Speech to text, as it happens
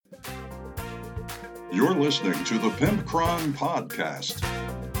You're listening to the Pimpcron Podcast.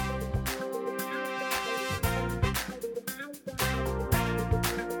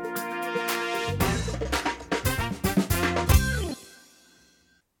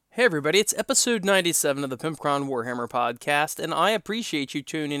 Hey everybody, it's episode 97 of the Pimpcron Warhammer Podcast, and I appreciate you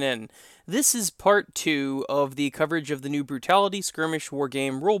tuning in. This is part 2 of the coverage of the new Brutality Skirmish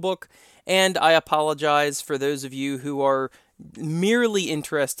Wargame rulebook, and I apologize for those of you who are merely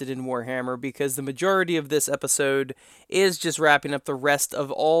interested in Warhammer, because the majority of this episode is just wrapping up the rest of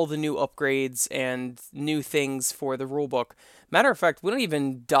all the new upgrades and new things for the rulebook. Matter of fact, we don't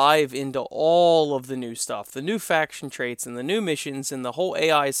even dive into all of the new stuff, the new faction traits and the new missions and the whole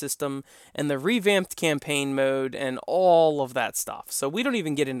AI system and the revamped campaign mode and all of that stuff. So we don't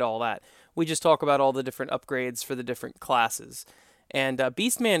even get into all that. We just talk about all the different upgrades for the different classes. And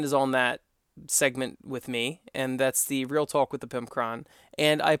Beastman is on that segment with me, and that's the Real Talk with the Pimpcron.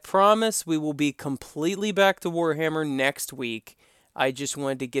 And I promise we will be completely back to Warhammer next week. I just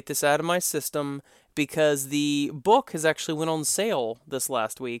wanted to get this out of my system because the book has actually went on sale this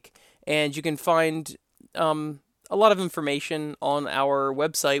last week, and you can find a lot of information on our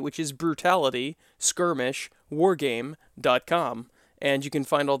website, which is brutalityskirmishwargame.com, and you can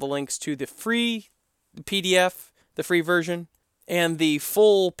find all the links to the free PDF, the free version, and the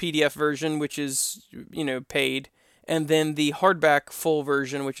full PDF version, which is, paid, and then the hardback full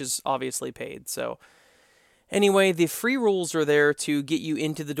version, which is obviously paid. So anyway, the free rules are there to get you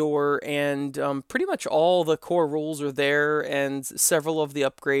into the door, and pretty much all the core rules are there, and several of the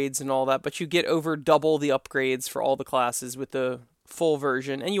upgrades and all that, but you get over double the upgrades for all the classes with the full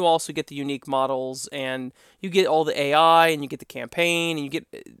version, and you also get the unique models, and you get all the AI, and you get the campaign, and you get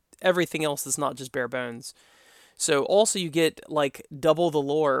everything else that's not just bare bones. So also you get like double the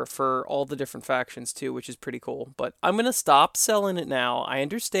lore for all the different factions too, which is pretty cool. But I'm going to stop selling it now. I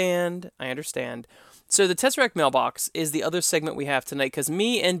understand. So the Tesseract Mailbox is the other segment we have tonight, because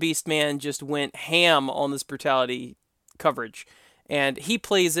me and Beastman just went ham on this Brutality coverage. And he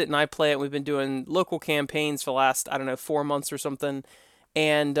plays it and I play it. We've been doing local campaigns for the last, 4 months or something.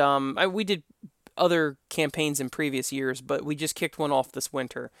 And we did other campaigns in previous years, but we just kicked one off this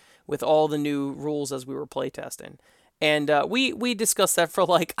winter with all the new rules as we were playtesting. And we discussed that for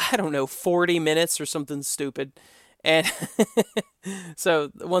 40 minutes or something stupid. And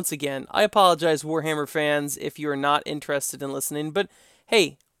so once again, I apologize, Warhammer fans, if you're not interested in listening, but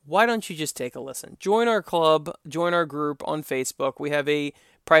hey, why don't you just take a listen? Join our club, join our group on Facebook. We have a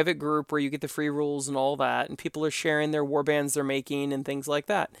private group where you get the free rules and all that, and people are sharing their warbands they're making and things like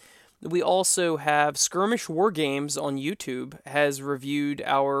that. We also have Skirmish Wargames on YouTube has reviewed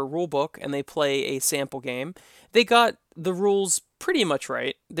our rulebook, and they play a sample game. They got the rules pretty much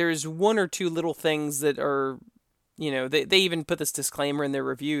right. There's one or two little things that are, they even put this disclaimer in their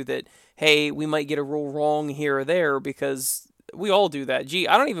review that, hey, we might get a rule wrong here or there, because we all do that. Gee,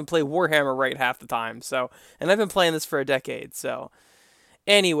 I don't even play Warhammer right half the time, and I've been playing this for a decade, so.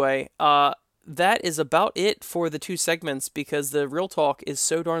 Anyway, that is about it for the two segments, because the Real Talk is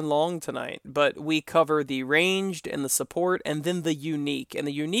so darn long tonight. But we cover the ranged and the support and then the unique. And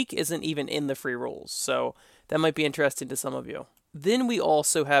the unique isn't even in the free rules, so that might be interesting to some of you. Then we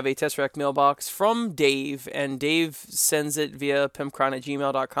also have a Tesseract Mailbox from Dave, and Dave sends it via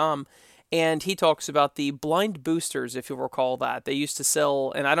pimpcron@gmail.com. And he talks about the blind boosters, if you'll recall that. They used to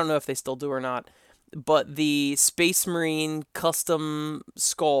sell, and I don't know if they still do or not, but the Space Marine custom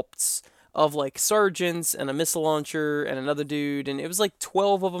sculpts of sergeants and a missile launcher and another dude, and it was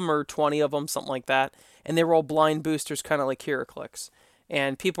 12 of them or 20 of them, something like that, and they were all blind boosters, kind of like HeroClix,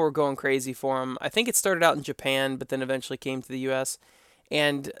 and people were going crazy for them. I think it started out in Japan, but then eventually came to the US,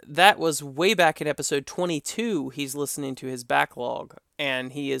 and that was way back in episode 22. He's listening to his backlog,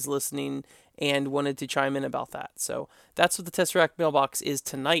 and he is listening and wanted to chime in about that. So that's what the Tesseract Mailbox is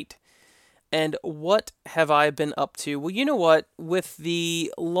tonight. And what have I been up to? Well, you know what? With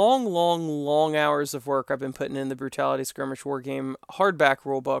the long hours of work I've been putting in the Brutality Skirmish Wargame hardback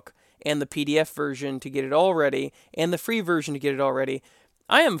rulebook and the PDF version to get it all ready and the free version to get it all ready,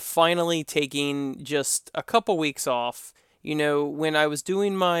 I am finally taking just a couple weeks off. When I was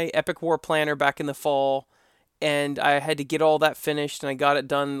doing my Epic War Planner back in the fall, and I had to get all that finished, and I got it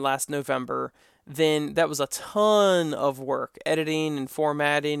done last November, then that was a ton of work, editing and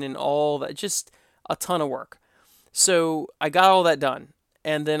formatting and all that, just a ton of work. So I got all that done,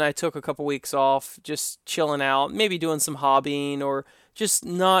 and then I took a couple weeks off, just chilling out, maybe doing some hobbying, or just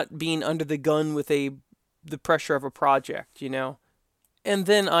not being under the gun with the pressure of a project, And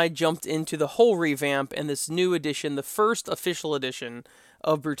then I jumped into the whole revamp and this new edition, the first official edition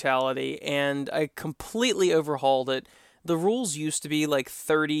of Brutality, and I completely overhauled it. The rules used to be like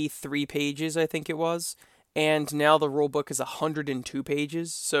 33 pages, I think it was, and now the rule book is 102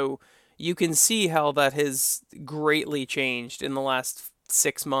 pages. So you can see how that has greatly changed in the last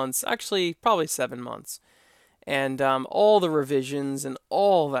 6 months, actually, probably 7 months, and all the revisions and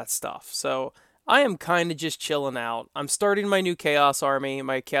all that stuff. So I am kind of just chilling out. I'm starting my new Chaos Army,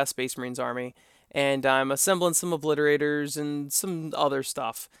 my Chaos Space Marines army, and I'm assembling some Obliterators and some other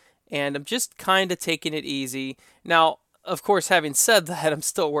stuff. And I'm just kind of taking it easy. Now, of course, having said that, I'm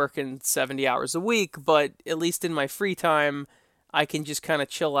still working 70 hours a week, but at least in my free time, I can just kind of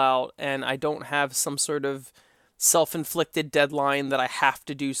chill out and I don't have some sort of self inflicted deadline that I have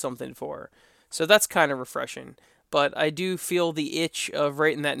to do something for. So that's kind of refreshing. But I do feel the itch of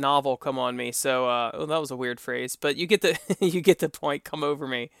writing that novel come on me. So well, that was a weird phrase, but you get the you get the point. Come over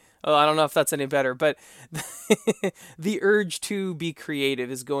me. Oh, I don't know if that's any better, but the urge to be creative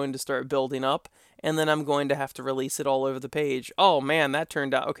is going to start building up, and then I'm going to have to release it all over the page. Oh man, that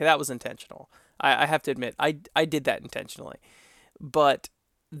turned out okay. That was intentional. I have to admit, I did that intentionally. But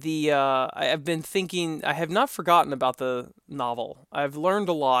I've been thinking, I have not forgotten about the novel. I've learned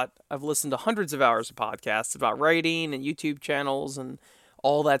a lot. I've listened to hundreds of hours of podcasts about writing and YouTube channels and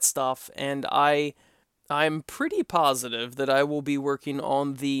all that stuff, and I'm pretty positive that I will be working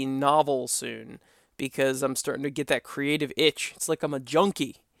on the novel soon because I'm starting to get that creative itch. It's like I'm a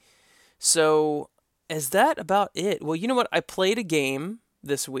junkie. So, is that about it? Well, you know what? I played a game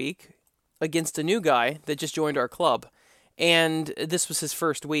this week against a new guy that just joined our club. And this was his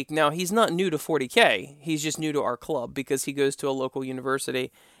first week. Now, he's not new to 40K. He's just new to our club because he goes to a local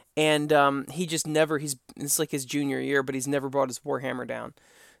university. And he just never, it's like his junior year, but he's never brought his Warhammer down.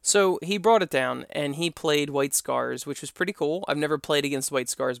 So he brought it down, and he played White Scars, which was pretty cool. I've never played against White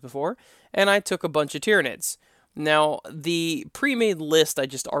Scars before. And I took a bunch of Tyranids. Now, the pre-made list I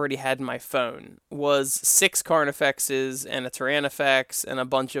just already had in my phone was 6 Carnifexes and a Tyrannifex and a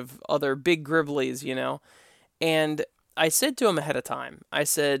bunch of other big Gribblies, you know. And I said to him ahead of time, I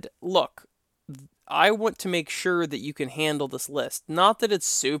said, look, I want to make sure that you can handle this list. Not that it's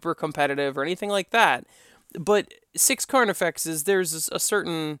super competitive or anything like that, but 6 Carnifexes, there's a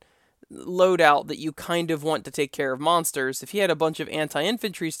certain loadout that you kind of want to take care of monsters. If you had a bunch of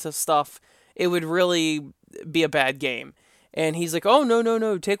anti-infantry stuff, it would really be a bad game. And he's like, oh,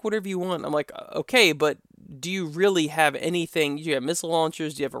 no, take whatever you want. I'm like, okay, but do you really have anything? Do you have missile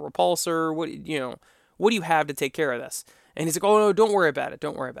launchers? Do you have a repulsor? What do you have to take care of this? And he's like, oh, no, don't worry about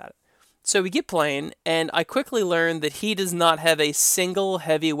it. So we get playing, and I quickly learn that he does not have a single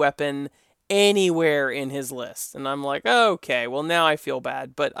heavy weapon anywhere in his list. And I'm like, okay, well, now I feel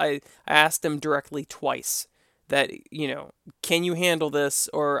bad. But I asked him directly twice that, can you handle this?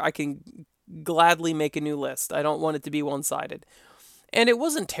 Or I can gladly make a new list. I don't want it to be one-sided. And it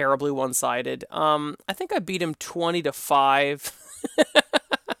wasn't terribly one-sided. I think I beat him 20-5.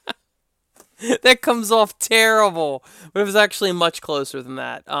 That comes off terrible, but it was actually much closer than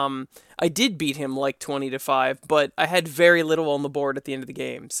that. I did beat him like 20-5, but I had very little on the board at the end of the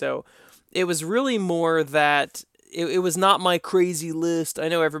game. So it was really more that it was not my crazy list. I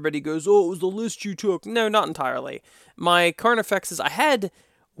know everybody goes, oh, it was the list you took. No, not entirely. My Carnifexes, I had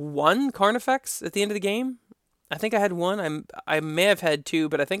one Carnifex at the end of the game. I think I had one. I may have had 2,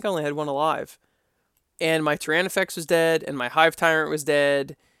 but I think I only had 1 alive. And my Tyrannifex was dead, and my Hive Tyrant was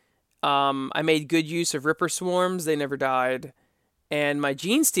dead. I made good use of Ripper Swarms. They never died. And my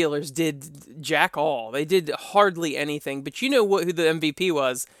Gene Stealers did jack all. They did hardly anything. But you know who the MVP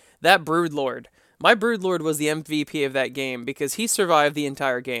was? That Broodlord. My Broodlord was the MVP of that game because he survived the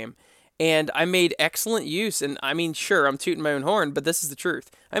entire game. And I made excellent use. And I mean, sure, I'm tooting my own horn, but this is the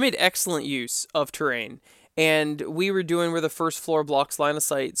truth. I made excellent use of terrain. And we're the first floor blocks line of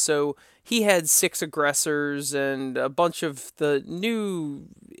sight. So he had 6 aggressors and a bunch of the new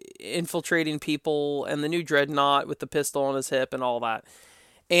infiltrating people and the new dreadnought with the pistol on his hip and all that.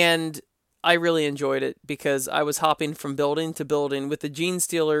 And I really enjoyed it because I was hopping from building to building with the Gene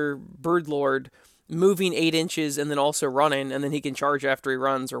Stealer Broodlord moving 8 inches and then also running, and then he can charge after he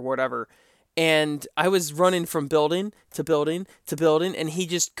runs or whatever. And I was running from building to building to building, and he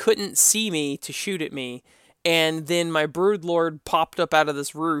just couldn't see me to shoot at me. And then my Broodlord popped up out of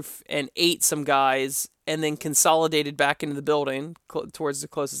this roof and ate some guys and then consolidated back into the building towards the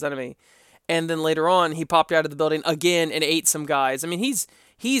closest enemy. And then later on, he popped out of the building again and ate some guys. I mean, he's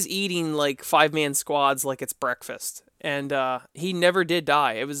eating like 5-man squads like it's breakfast. And he never did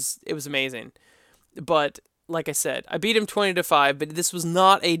die. It was amazing. But like I said, I beat him 20-5, but this was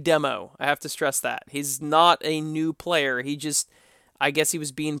not a demo. I have to stress that. He's not a new player. I guess he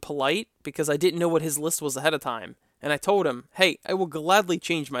was being polite because I didn't know what his list was ahead of time. And I told him, hey, I will gladly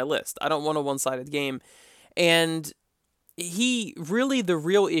change my list. I don't want a one-sided game. And the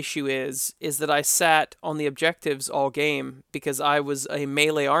real issue is that I sat on the objectives all game because I was a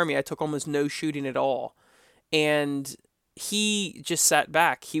melee army. I took almost no shooting at all. And he just sat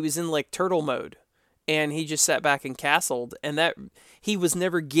back. He was in like turtle mode, and he just sat back and castled, and that he was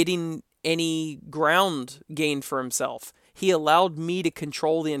never getting any ground gained for himself. He allowed me to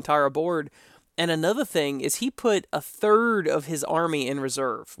control the entire board. And another thing is he put a third of his army in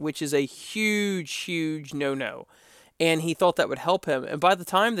reserve, which is a huge, huge no-no. And he thought that would help him. And by the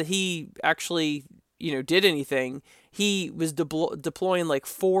time that he actually, did anything, he was deploying like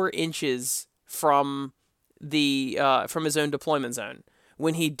 4 inches from from his own deployment zone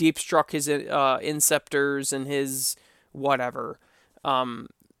when he deep struck his inceptors and his whatever.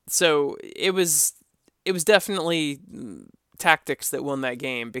 So it was definitely tactics that won that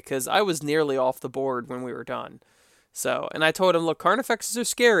game because I was nearly off the board when we were done. So, and I told him, look, Carnifexes are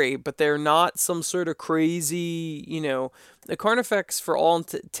scary, but they're not some sort of crazy, the Carnifex for all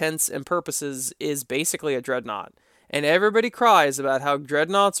intents and purposes is basically a dreadnought. And everybody cries about how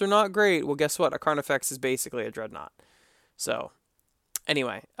dreadnoughts are not great. Well, guess what? A Carnifex is basically a dreadnought. So,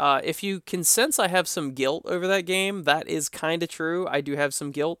 anyway, if you can sense I have some guilt over that game, that is kind of true. I do have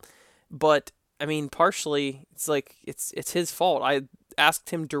some guilt. But, I mean, partially, it's like, it's his fault. I asked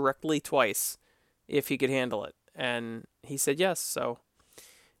him directly twice if he could handle it. And he said yes. So,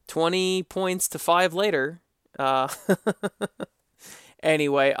 20 points to 5 later.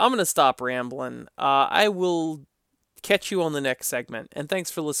 Anyway, I'm going to stop rambling. I will catch you on the next segment, and thanks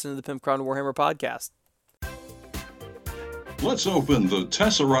for listening to the Pimpcron Warhammer podcast. Let's open the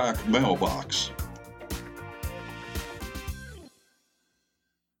Tesseract mailbox.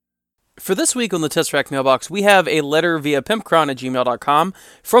 For this week on the Tesseract mailbox, we have a letter via pimpcron@gmail.com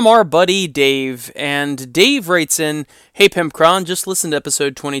from our buddy Dave. And Dave writes in, "Hey Pimpcron, just listened to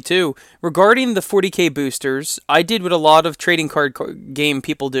episode 22. Regarding the 40k boosters, I did what a lot of trading card game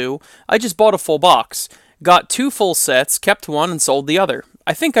people do. I just bought a full box. Got 2 full sets, kept one, and sold the other.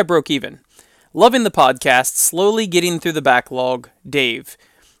 I think I broke even. Loving the podcast, slowly getting through the backlog. Dave.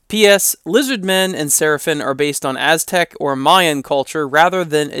 P.S. Lizardmen and Seraphim are based on Aztec or Mayan culture rather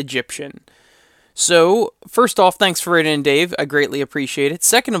than Egyptian." So, first off, thanks for writing in, Dave. I greatly appreciate it.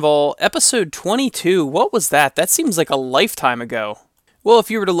 Second of all, episode 22, what was that? That seems like a lifetime ago. Well,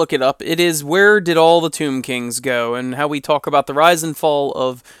 if you were to look it up, it is Where Did All the Tomb Kings Go? And how we talk about the rise and fall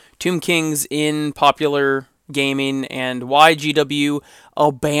of Tomb Kings in popular gaming and why GW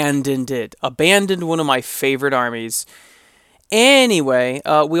abandoned it. Abandoned one of my favorite armies. Anyway,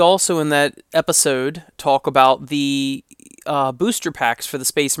 we also in that episode talk about the booster packs for the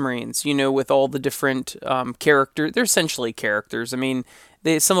Space Marines, with all the different characters. They're essentially characters. I mean,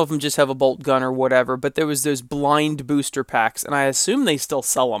 some of them just have a bolt gun or whatever, but there was those blind booster packs, and I assume they still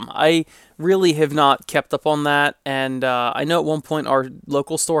sell them. I really have not kept up on that, and I know at one point our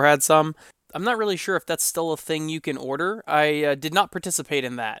local store had some. I'm not really sure if that's still a thing you can order. I did not participate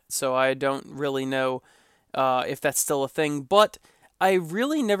in that, so I don't really know if that's still a thing, but I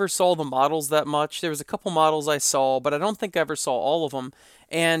really never saw the models that much. There was a couple models I saw, but I don't think I ever saw all of them.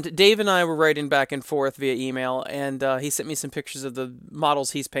 And Dave and I were writing back and forth via email, and he sent me some pictures of the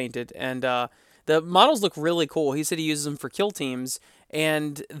models he's painted, and the models look really cool. He said he uses them for kill teams,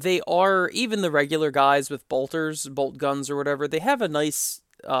 and they are, even the regular guys with bolt guns or whatever, they have a nice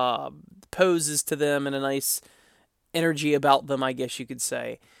poses to them and a nice energy about them, I guess you could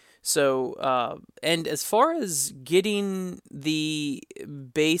say. So, and as far as getting the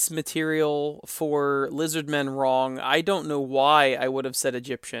base material for Lizardmen wrong, I don't know why I would have said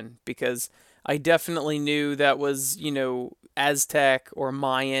Egyptian, because I definitely knew that was, Aztec or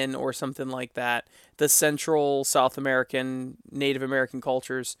Mayan or something like that. The Central South American, Native American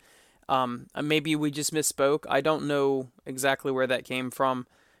cultures. Maybe we just misspoke. I don't know exactly where that came from,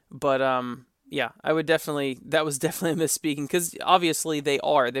 but, yeah, that was definitely a misspeaking, because obviously they've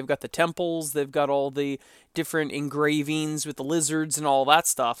got the temples, they've got all the different engravings with the lizards and all that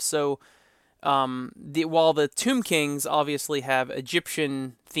stuff. So, while the Tomb Kings obviously have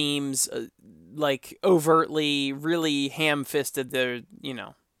Egyptian themes, like overtly, really ham-fisted,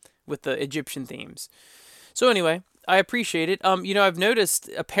 with the Egyptian themes. So anyway, I appreciate it. I've noticed,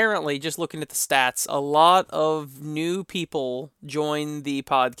 apparently, just looking at the stats, a lot of new people join the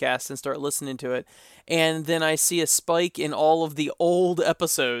podcast and start listening to it. And then I see a spike in all of the old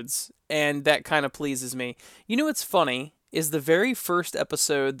episodes, and that kind of pleases me. What's funny is the very first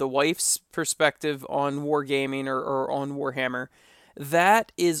episode, the wife's perspective on wargaming or on Warhammer,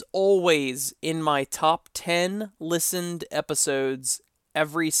 that is always in my top 10 listened episodes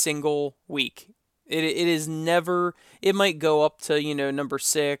every single week. It is never, it might go up to, number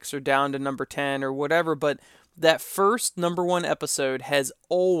 6 or down to number 10 or whatever, but that first number 1 episode has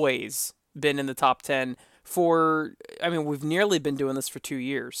always been in the top 10 we've nearly been doing this for 2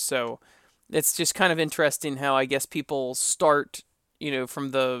 years. So it's just kind of interesting how I guess people start,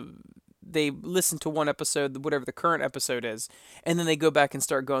 they listen to one episode, whatever the current episode is, and then they go back and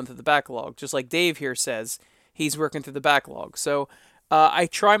start going through the backlog. Just like Dave here says, he's working through the backlog. So I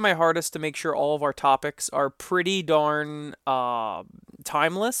try my hardest to make sure all of our topics are pretty darn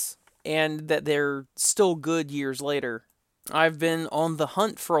timeless and that they're still good years later. I've been on the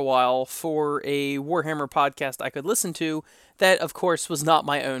hunt for a while for a Warhammer podcast I could listen to that, of course, was not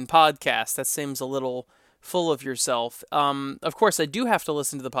my own podcast. That seems a little full of yourself. Of course, I do have to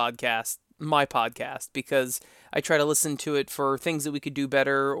listen to my podcast, because I try to listen to it for things that we could do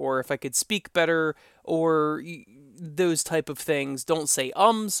better, or if I could speak better, or those type of things. Don't say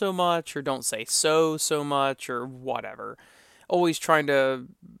so much, or don't say so much, or whatever. Always trying to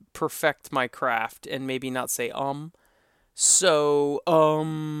perfect my craft and maybe not say So,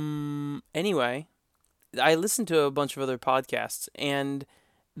 anyway, I listened to a bunch of other podcasts, and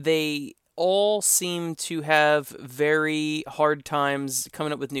they all seem to have very hard times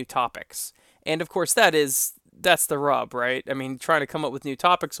coming up with new topics. And of course, that's the rub, right? I mean, trying to come up with new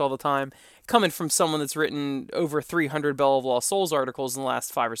topics all the time, coming from someone that's written over 300 Bell of Lost Souls articles in the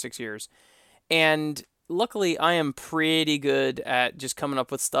last 5 or 6 years. And luckily, I am pretty good at just coming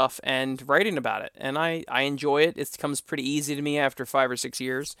up with stuff and writing about it. And I enjoy it. It comes pretty easy to me after 5 or 6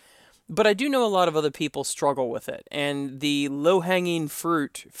 years. But I do know a lot of other people struggle with it. And the low-hanging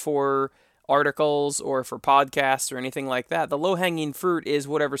fruit for articles or for podcasts or anything like that, the low-hanging fruit is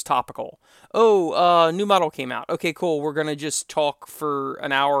whatever's topical. New model came out. Okay, cool. We're going to just talk for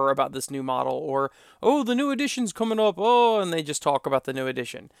an hour about this new model. Or, the new edition's coming up. And they just talk about the new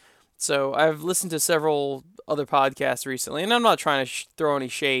edition. So I've listened to several other podcasts recently, and I'm not trying to throw any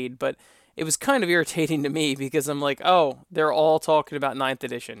shade, but it was kind of irritating to me because I'm like, they're all talking about 9th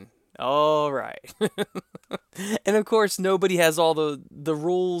edition. All right. And of course, nobody has all the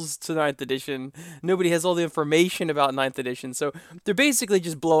rules to 9th edition. Nobody has all the information about 9th edition. So they're basically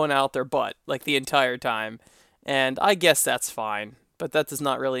just blowing out their butt like the entire time. And I guess that's fine, but that does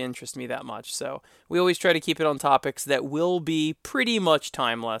not really interest me that much. So we always try to keep it on topics that will be pretty much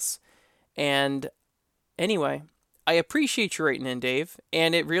timeless. And anyway, I appreciate your rating in, Dave.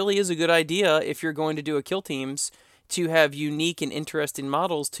 And it really is a good idea if you're going to do a Kill Teams to have unique and interesting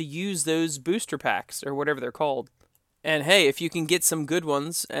models to use those booster packs or whatever they're called. And hey, if you can get some good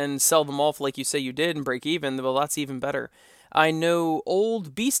ones and sell them off like you say you did and break even, well, that's even better. I know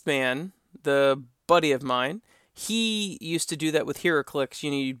old Beastman, the buddy of mine, he used to do that with HeroClix.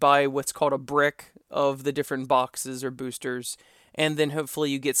 You'd buy what's called a brick of the different boxes or boosters, and then hopefully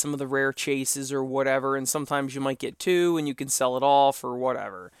you get some of the rare chases or whatever, and sometimes you might get 2 and you can sell it off or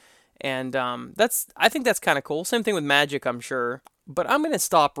whatever. And I think that's kind of cool. Same thing with Magic, I'm sure. But I'm going to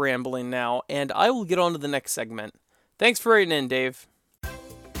stop rambling now, and I will get on to the next segment. Thanks for writing in, Dave.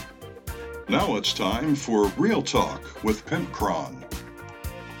 Now it's time for Real Talk with Pimpcron.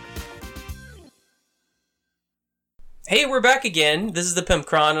 Hey, we're back again. This is the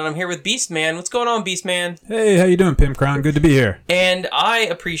Pimpcron, and I'm here with Beastman. What's going on, Beastman? Hey, how you doing, Pimpcron? Good to be here. And I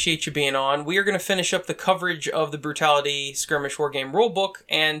appreciate you being on. We are going to finish up the coverage of the Brutality Skirmish Wargame Rulebook,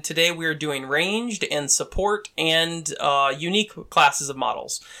 and today we are doing ranged and support and unique classes of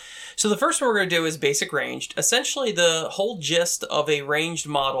models. So the first one we're going to do is basic ranged. Essentially, the whole gist of a ranged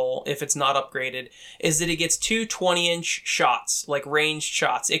model, if it's not upgraded, is that it gets 2 20-inch shots, like ranged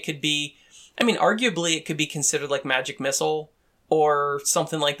shots. It could be... arguably it could be considered like Magic Missile or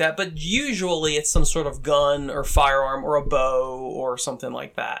something like that, but usually it's some sort of gun or firearm or a bow or something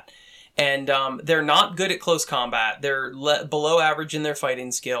like that. And they're not good at close combat. They're below average in their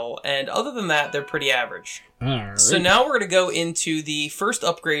fighting skill, and other than that, they're pretty average. Right. So now we're going to go into the first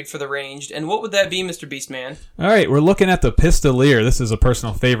upgrade for the ranged, and what would that be, Mr. Beastman? All right, we're looking at the Pistolier. This is a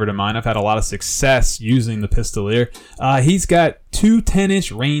personal favorite of mine. I've had a lot of success using the Pistolier. He's got 2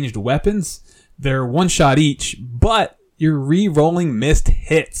 10-inch ranged weapons. They're 1 shot each, but you're re-rolling missed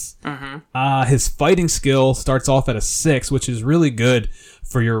hits. Mm-hmm. His fighting skill starts off at a 6, which is really good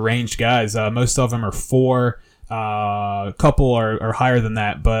for your ranged guys. Most of them are 4. A couple are higher than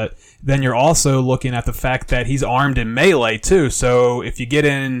that, but then you're also looking at the fact that he's armed in melee too. So if you get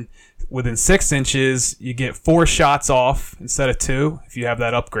in within 6 inches, you get 4 shots off instead of 2 if you have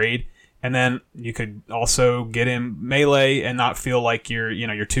that upgrade. And then you could also get in melee and not feel like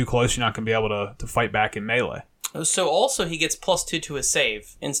you're too close. You're not going to be able to fight back in melee. So also he gets +2 to his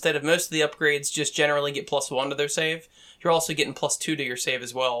save. Instead of most of the upgrades just generally get +1 to their save, you're also getting +2 to your save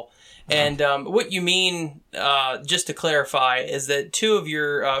as well. And what you mean, just to clarify, is that 2 of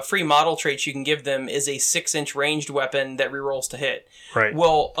your free model traits you can give them is a 6-inch ranged weapon that rerolls to hit. Right.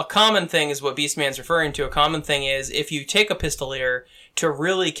 Well, a common thing is what Beastman's referring to. A common thing is if you take a Pistolier to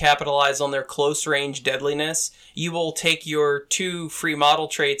really capitalize on their close range deadliness, you will take your 2 free model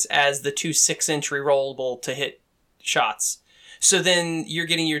traits as the 2 6-inch rerollable to hit shots. So then you're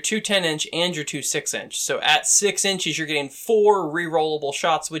getting your 2 10-inch and your 2 6-inch. So at 6 inches, you're getting 4 rerollable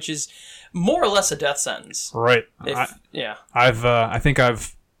shots, which is more or less a death sentence. Right. I think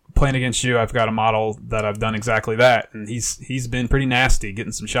I've playing against you. I've got a model that I've done exactly that, and he's been pretty nasty,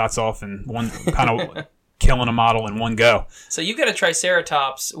 getting some shots off and one kind of killing a model in one go. So you've got a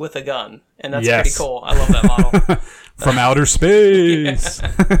Triceratops with a gun, and that's Yes. pretty cool. I love that model. From outer space.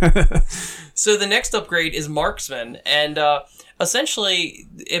 So the next upgrade is Marksman, and essentially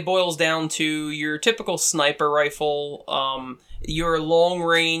it boils down to your typical sniper rifle, your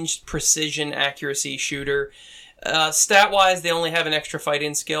long-range precision accuracy shooter. Stat-wise, they only have an extra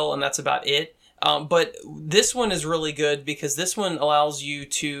fighting skill, and that's about it. But this one is really good because this one allows you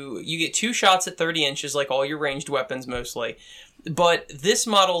get 2 shots at 30 inches, like all your ranged weapons mostly. But this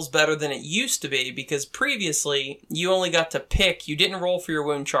model is better than it used to be because previously you only got to pick, you didn't roll for your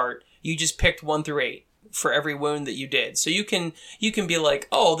wound chart, you just picked 1 through 8 for every wound that you did. So you can be like,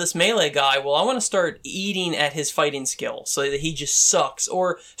 oh, this melee guy, well, I want to start eating at his fighting skill so that he just sucks,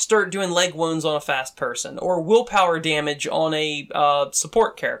 or start doing leg wounds on a fast person, or willpower damage on a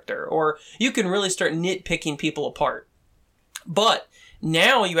support character, or you can really start nitpicking people apart. But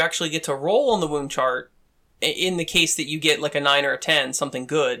now you actually get to roll on the wound chart in the case that you get like a 9 or a 10, something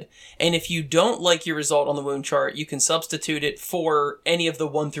good. And if you don't like your result on the wound chart, you can substitute it for any of the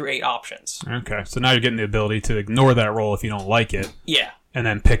 1 through 8 options. Okay, so now you're getting the ability to ignore that roll if you don't like it. Yeah. And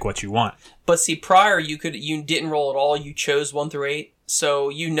then pick what you want. But see, prior you didn't roll at all. You chose 1 through 8, so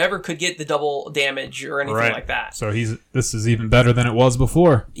you never could get the double damage or anything like that. So this is even better than it was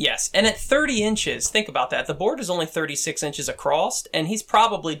before. Yes, and at 30 inches, think about that. The board is only 36 inches across, and he's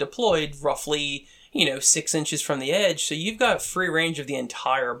probably deployed roughly 6 inches from the edge, so you've got free range of the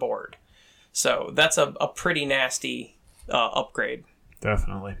entire board. So that's a pretty nasty upgrade.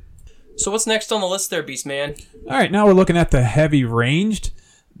 Definitely. So what's next on the list there, Beastman? All right, now we're looking at the heavy ranged.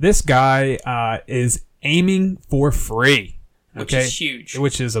 This guy is aiming for free. Which is huge.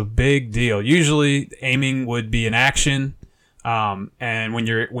 Which is a big deal. Usually aiming would be an action. And when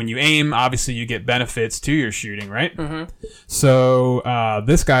you aim, obviously you get benefits to your shooting, right? Mm-hmm. So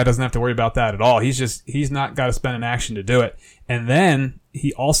this guy doesn't have to worry about that at all. He's not got to spend an action to do it. And then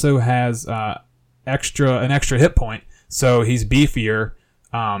he also has an extra hit point, so he's beefier.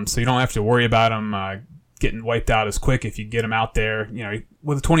 So you don't have to worry about him getting wiped out as quick if you get him out there.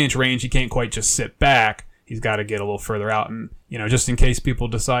 With a 20-inch range, he can't quite just sit back. He's got to get a little further out, and just in case people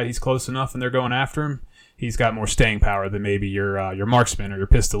decide he's close enough and they're going after him, he's got more staying power than maybe your marksman or your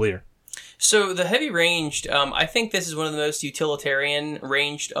pistolier. So the heavy ranged, I think this is one of the most utilitarian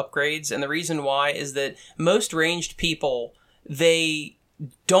ranged upgrades, and the reason why is that most ranged people, they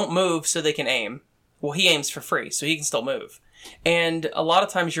don't move so they can aim. Well, he aims for free, so he can still move. And a lot of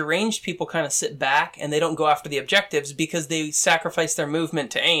times your ranged people kind of sit back and they don't go after the objectives because they sacrifice their movement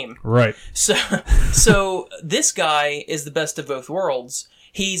to aim. Right. So this guy is the best of both worlds.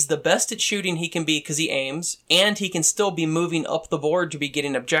 He's the best at shooting he can be because he aims, and he can still be moving up the board to be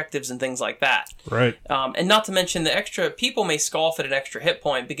getting objectives and things like that. Right. And not to mention the extra, people may scoff at an extra hit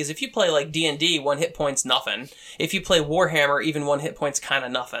point, because if you play like D&D, 1 hit point's nothing. If you play Warhammer, even 1 hit point's kind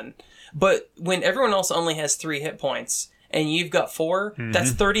of nothing. But when everyone else only has 3 hit points, and you've got 4,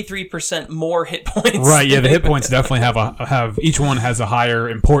 that's 33% more hit points. Right, yeah, the hit points definitely have each one has a higher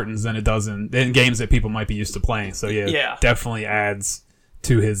importance than it does in games that people might be used to playing. So yeah. Definitely adds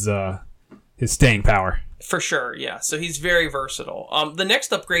to his staying power. For sure, yeah. So he's very versatile. The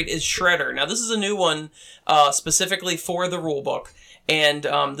next upgrade is Shredder. Now this is a new one specifically for the rulebook. And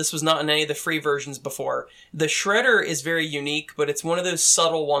this was not in any of the free versions before. The Shredder is very unique, but it's one of those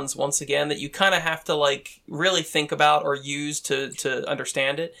subtle ones, once again, that you kind of have to really think about or use to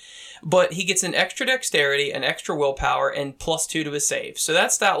understand it. But he gets an extra dexterity, an extra willpower, and +2 to his save. So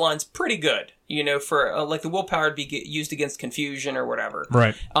that stat line's pretty good, for the willpower would be used against confusion or whatever.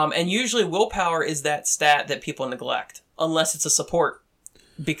 Right. And usually willpower is that stat that people neglect, unless it's a support.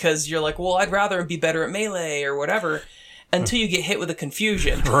 Because you're like, well, I'd rather be better at melee or whatever. Until you get hit with a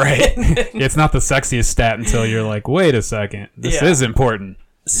confusion. Right. It's not the sexiest stat until you're like, wait a second, this is important.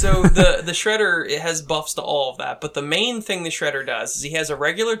 So the Shredder, it has buffs to all of that, but the main thing the Shredder does is he has a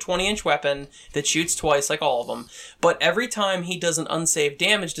regular 20-inch weapon that shoots twice like all of them, but every time he does an unsaved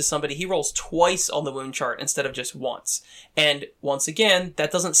damage to somebody, he rolls twice on the wound chart instead of just once. And once again,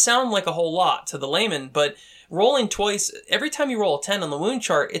 that doesn't sound like a whole lot to the layman, but rolling twice, every time you roll a 10 on the wound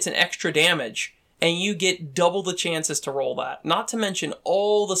chart, it's an extra damage, and you get double the chances to roll that. Not to mention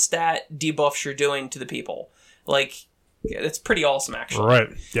all the stat debuffs you're doing to the people. Like... yeah, that's pretty awesome, actually. Right.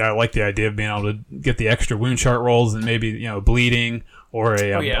 Yeah, I like the idea of being able to get the extra wound chart rolls and maybe, bleeding or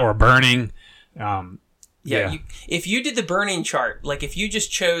a burning. Yeah. If you did the burning chart, like if you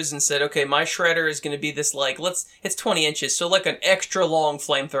just chose and said, okay, my Shredder is going to be this, like, it's 20 inches, so like an extra long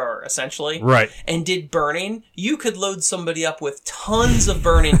flamethrower, essentially. Right. And did burning, you could load somebody up with tons of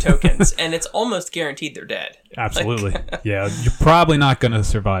burning tokens, and it's almost guaranteed they're dead. Absolutely. Yeah, you're probably not going to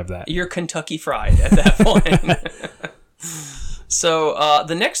survive that. You're Kentucky Fried at that point. So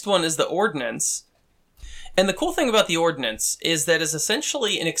the next one is the Ordnance. And the cool thing about the Ordnance is that it's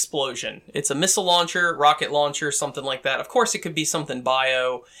essentially an explosion. It's a missile launcher, rocket launcher, something like that. Of course, it could be something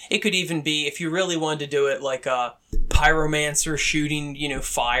bio. It could even be, if you really wanted to do it, like a pyromancer shooting,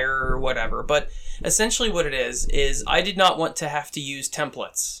 fire or whatever. But essentially what it is I did not want to have to use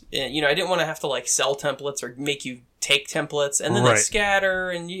templates. I didn't want to have to, like, sell templates or make you take templates, and then they scatter,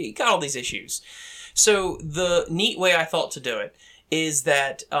 and you got all these issues. So the neat way I thought to do it is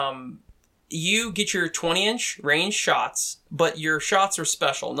that you get your 20-inch ranged shots, but your shots are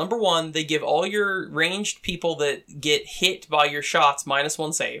special. Number one, they give all your ranged people that get hit by your shots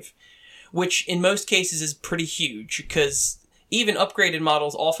 -1 save, which in most cases is pretty huge, because even upgraded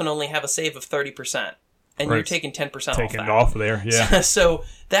models often only have a save of 30%, and you're taking 10% off that. Taking it off there, yeah. So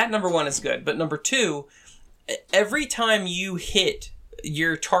that, number one, is good. But number two, every time you hit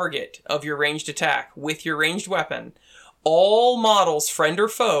your target of your ranged attack with your ranged weapon, all models, friend or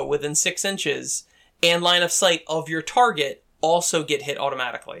foe, within 6 inches and line of sight of your target also get hit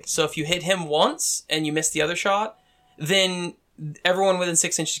automatically. So if you hit him once and you miss the other shot, then everyone within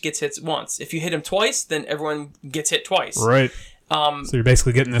 6 inches gets hit once. If you hit him twice, then everyone gets hit twice. Right. So you're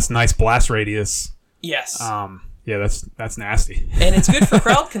basically getting this nice blast radius. Yes. Yeah, that's nasty. And it's good for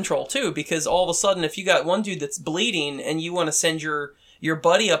crowd control too, because all of a sudden, if you got one dude that's bleeding and you want to send your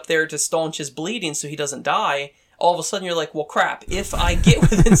buddy up there to staunch his bleeding so he doesn't die, all of a sudden you're like, well, crap, if I get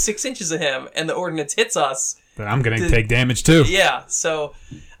within 6 inches of him and the Ordnance hits us, then I'm going to take damage too. Yeah, so,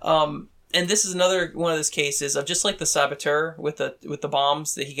 and this is another one of those cases of, just like the Saboteur with the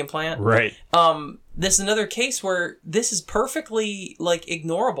bombs that he can plant. Right. This is another case where this is perfectly, like,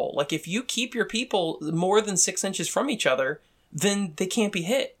 ignorable. Like, if you keep your people more than 6 inches from each other, then they can't be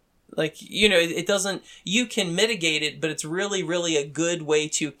hit. Like, it doesn't, you can mitigate it, but it's really, really a good way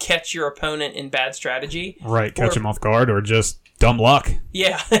to catch your opponent in bad strategy. Right, catch them off guard, or just dumb luck.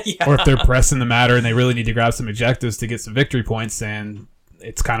 Yeah, yeah. Or if they're pressing the matter and they really need to grab some objectives to get some victory points, and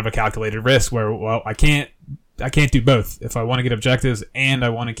it's kind of a calculated risk where, well, I can't do both. If I want to get objectives and I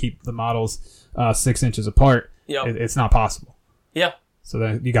want to keep the models 6 inches apart, it's not possible. Yeah. So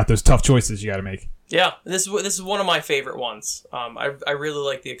then you got those tough choices you got to make. Yeah, this is one of my favorite ones. I really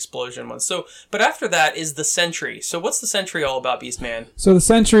like the explosion one. So, but after that is the Sentry. So what's the Sentry all about, Beastman? So the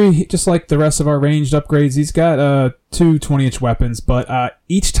Sentry, just like the rest of our ranged upgrades, he's got two 20-inch weapons, but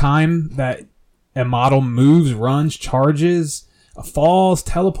each time that a model moves, runs, charges, falls,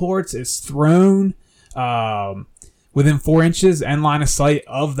 teleports, is thrown within 4 inches and line of sight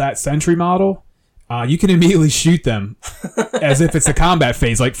of that Sentry model, you can immediately shoot them as if it's a combat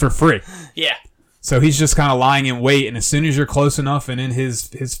phase, like for free. Yeah. So he's just kind of lying in wait, and as soon as you're close enough and in his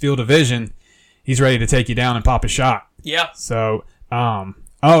field of vision, he's ready to take you down and pop a shot. Yeah. So, and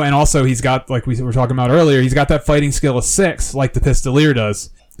also he's got, like we were talking about earlier, he's got that fighting skill of 6, like the Pistolier does.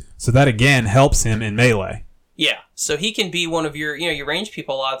 So that, again, helps him in melee. Yeah, so he can be one of your ranged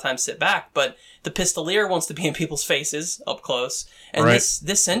people a lot of times sit back, but the Pistolier wants to be in people's faces up close, and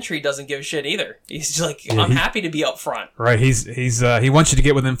this Sentry doesn't give a shit either. He's just like, I'm happy to be up front. Right, he wants you to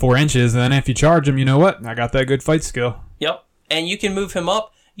get within 4 inches, and then if you charge him, you know what? I got that good fight skill. Yep, and you can move him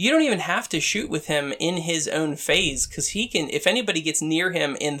up. You don't even have to shoot with him in his own phase, because he can, if anybody gets near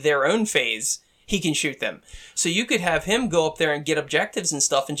him in their own phase, he can shoot them. So you could have him go up there and get objectives and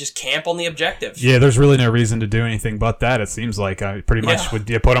stuff and just camp on the objective. Yeah, there's really no reason to do anything but that, it seems like. I pretty much would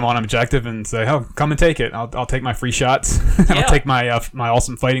put him on an objective and say, oh, come and take it. I'll take my free shots. I'll take my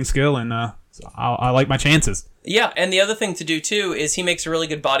awesome fighting skill, and I like my chances. Yeah, and the other thing to do, too, is he makes a really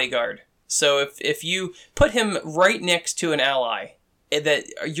good bodyguard. So if you put him right next to an ally that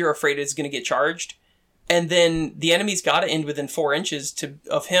you're afraid is going to get charged, And then the enemy's got to end within 4 inches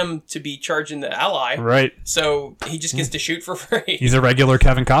of him to be charging the ally. Right. So he just gets to shoot for free. He's a regular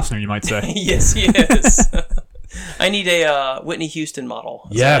Kevin Costner, you might say. Yes, he is. I need a Whitney Houston model.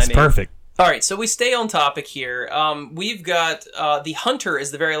 Yes, perfect. All right, so we stay on topic here. We've got the Hunter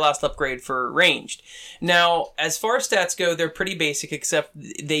is the very last upgrade for ranged. Now, as far as stats go, they're pretty basic, except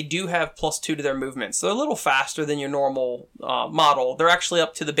they do have +2 to their movement. So they're a little faster than your normal model. They're actually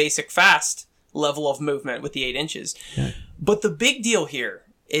up to the basic fast level of movement with the 8 inches. Yeah. But the big deal here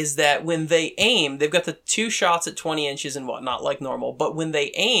is that when they aim, they've got the 2 shots at 20 inches and whatnot, like normal. But when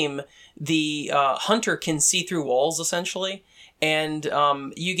they aim, the Hunter can see through walls, essentially. And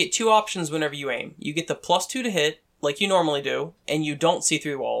you get 2 options whenever you aim. You get the +2 to hit, like you normally do, and you don't see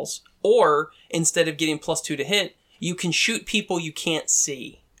through walls. Or, instead of getting +2 to hit, you can shoot people you can't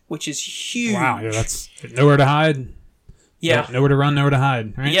see, which is huge. Wow, yeah, that's nowhere to hide. Yeah. Nowhere to run, nowhere to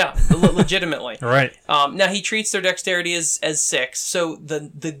hide. Right? Yeah, legitimately. Right. Now, he treats their dexterity as 6. So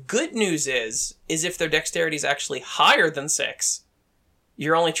the good news is if their dexterity is actually higher than 6,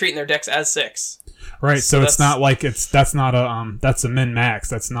 you're only treating their dex as 6. Right, so it's not like that's a min max.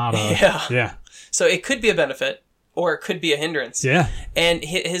 That's not a yeah. So it could be a benefit, or it could be a hindrance. Yeah. And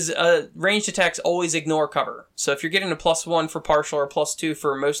his ranged attacks always ignore cover. So if you're getting a +1 for partial or +2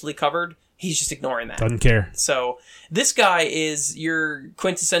 for mostly covered, he's just ignoring that. Doesn't care. So this guy is your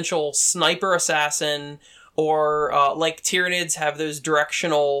quintessential sniper assassin, or like Tyranids have those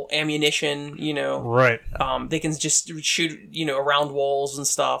directional ammunition. Right. They can just shoot around walls and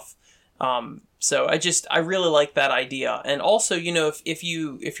stuff. So I really like that idea. And also, if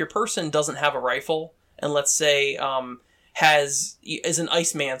your person doesn't have a rifle, and let's say is an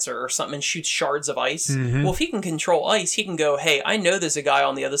ice mancer or something and shoots shards of ice, well, if he can control ice, he can go, hey, I know there's a guy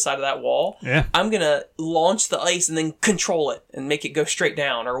on the other side of that wall. Yeah. I'm gonna launch the ice and then control it and make it go straight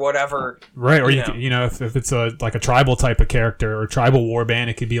down or whatever. Right. Or if it's like a tribal type of character or tribal warband,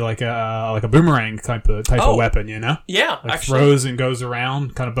 it could be like a boomerang type of weapon. Yeah. Like actually throws and goes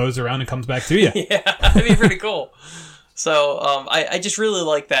around, kind of bows around and comes back to you. Yeah, that'd be pretty cool. So I just really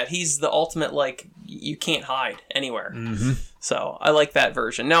like that. He's the ultimate, like, you can't hide anywhere. Mm-hmm. So I like that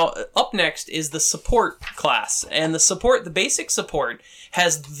version. Now, up next is the support class. And the basic support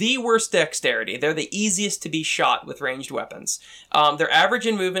has the worst dexterity. They're the easiest to be shot with ranged weapons. They're average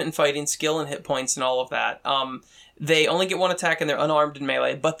in movement and fighting, skill and hit points and all of that. They only get 1 attack and they're unarmed in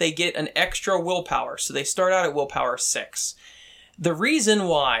melee, but they get an extra willpower. So they start out at willpower 6. The reason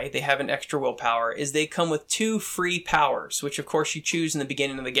why they have an extra willpower is they come with 2 free powers, which of course you choose in the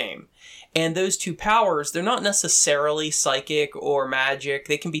beginning of the game. And those 2 powers, they're not necessarily psychic or magic.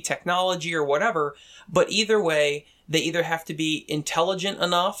 They can be technology or whatever, but either way, they either have to be intelligent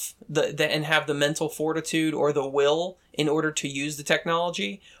enough and have the mental fortitude or the will in order to use the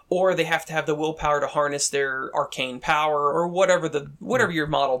technology, or they have to have the willpower to harness their arcane power or whatever your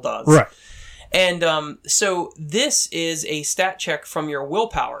model does. Right. And so this is a stat check from your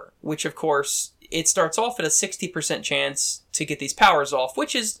willpower, which of course, it starts off at a 60% chance to get these powers off,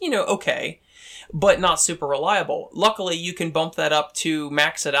 which is, okay, but not super reliable. Luckily, you can bump that up to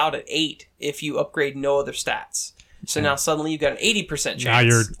max it out at 8 if you upgrade no other stats. So now suddenly you've got an 80% chance. Now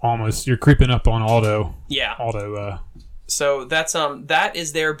you're creeping up on auto. Yeah. So that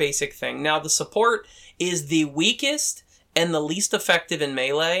is their basic thing. Now the support is the weakest and the least effective in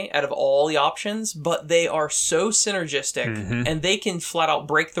melee out of all the options, but they are so synergistic, and they can flat out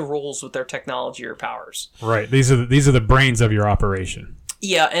break the rules with their technology or powers. Right. These are the brains of your operation.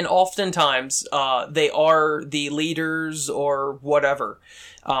 Yeah, and oftentimes they are the leaders or whatever.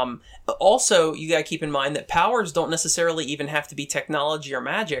 Also, you gotta keep in mind that powers don't necessarily even have to be technology or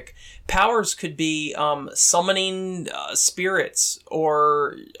magic. Powers could be summoning spirits,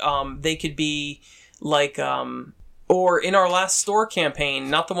 or they could be like... Or in our last store campaign,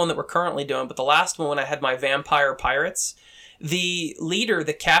 not the one that we're currently doing, but the last one when I had my vampire pirates, the leader,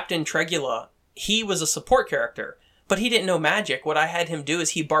 the Captain Tregula, he was a support character, but he didn't know magic. What I had him do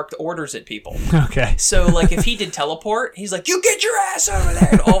is he barked orders at people. Okay. So, like, if he did teleport, he's like, you get your ass over there!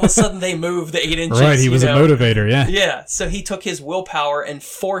 And all of a sudden they move the 8 inches. Right, he was a motivator, yeah. Yeah, so he took his willpower and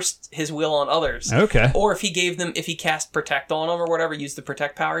forced his will on others. Okay. Or if he cast protect on them or whatever, used the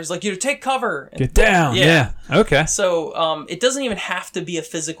protect power, he's like, take cover! And get down, yeah. Okay. So, it doesn't even have to be a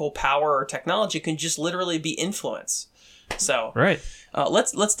physical power or technology. It can just literally be influence. So, right.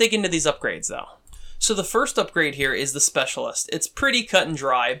 Let's dig into these upgrades, though. So the first upgrade here is the Specialist. It's pretty cut and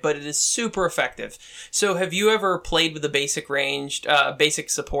dry, but it is super effective. So have you ever played with a basic ranged, basic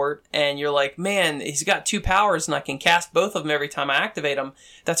support, and you're like, man, he's got 2 powers and I can cast both of them every time I activate them.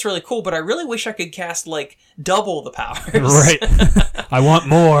 That's really cool, but I really wish I could cast, like, double the powers. Right. I want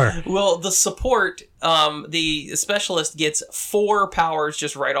more. Well, the support, the Specialist gets 4 powers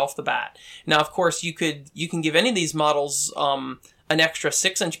just right off the bat. Now, of course, you can give any of these models an extra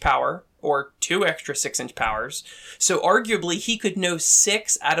 6-inch power, or 2 extra 6-inch powers. So arguably, he could know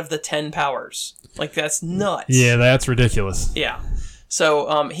 6 out of the 10 powers. Like, that's nuts. Yeah, that's ridiculous. Yeah.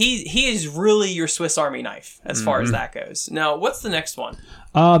 So he is really your Swiss Army knife as far as that goes. Now, what's the next one?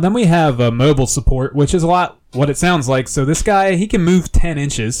 Then we have mobile support, which is a lot what it sounds like. So this guy, he can move 10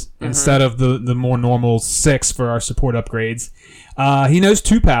 inches instead of the more normal 6 for our support upgrades. He knows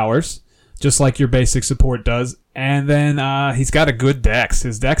 2 powers, just like your basic support does. And then he's got a good dex.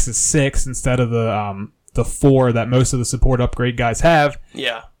 His dex is 6 instead of the 4 that most of the support upgrade guys have.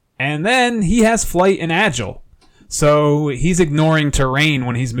 Yeah. And then he has flight and agile. So he's ignoring terrain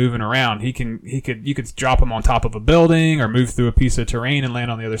when he's moving around. You could drop him on top of a building or move through a piece of terrain and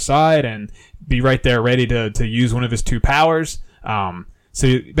land on the other side and be right there ready to use one of his 2 powers.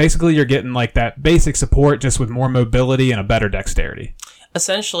 So basically you're getting like that basic support just with more mobility and a better dexterity.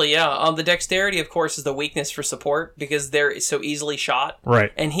 Essentially, yeah. The dexterity, of course, is the weakness for support because they're so easily shot.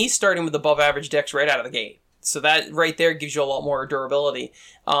 Right. And he's starting with above average dex right out of the gate. So that right there gives you a lot more durability.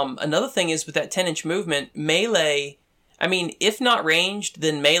 Another thing is with that 10-inch movement, melee, I mean, if not ranged,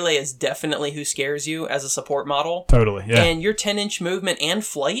 then melee is definitely who scares you as a support model. Totally, yeah. And your 10-inch movement and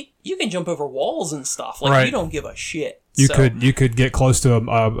flight, you can jump over walls and stuff. Like, right. You don't give a shit. You could get close to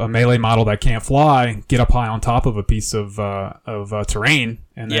a melee model that can't fly, get up high on top of a piece of terrain,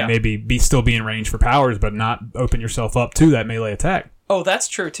 and then maybe still be in range for powers, but not open yourself up to that melee attack. Oh, that's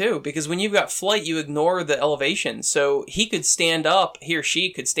true too, because when you've got flight, you ignore the elevation. So he or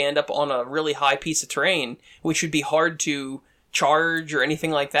she could stand up on a really high piece of terrain, which would be hard to charge or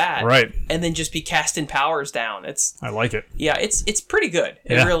anything like that. Right. And then just be casting powers down. I like it. Yeah, it's pretty good.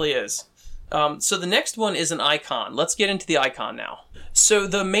 It really is. So the next one is an icon. Let's get into the icon now. So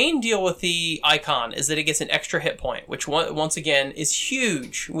the main deal with the icon is that it gets an extra hit point, which once again is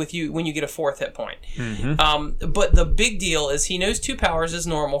huge with you when you get a 4th hit point. Mm-hmm. But the big deal is he knows 2 powers is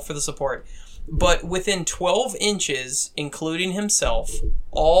normal for the support. But within 12 inches, including himself,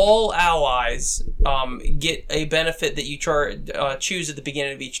 all allies get a benefit that you choose at the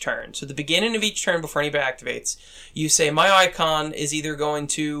beginning of each turn. So at the beginning of each turn before anybody activates, you say, my icon is either going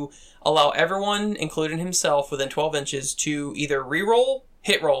to allow everyone, including himself, within 12 inches to either reroll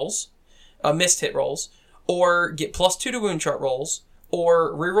hit rolls, missed hit rolls, or get +2 to wound chart rolls,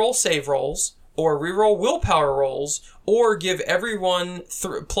 or reroll save rolls, or reroll willpower rolls, or give everyone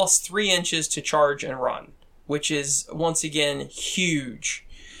 +3 inches to charge and run, which is, once again, huge.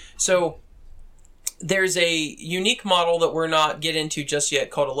 So there's a unique model that we're not getting into just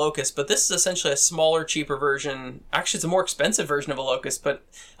yet called a Locust, but this is essentially a smaller, cheaper version. Actually, it's a more expensive version of a Locust, but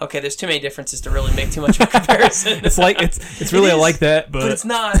okay, there's too many differences to really make too much of a comparison. It's really like that, but it's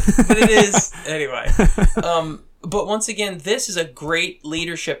not. But it is anyway. But once again, this is a great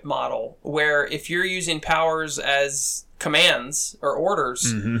leadership model where if you're using powers as commands or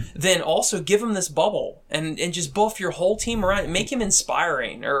orders, then also give him this bubble and just buff your whole team around, make him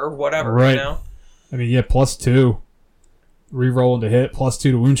inspiring or whatever, right. You know? I mean, yeah, +2 reroll into hit, +2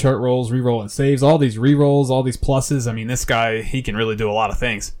 to wound chart rolls, reroll and saves, all these rerolls, all these pluses. I mean, this guy, he can really do a lot of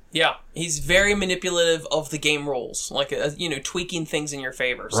things. Yeah, he's very manipulative of the game rules, like tweaking things in your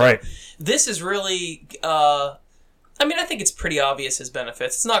favor. So right. This is really, I think it's pretty obvious his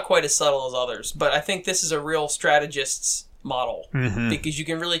benefits. It's not quite as subtle as others, but I think this is a real strategist's model because you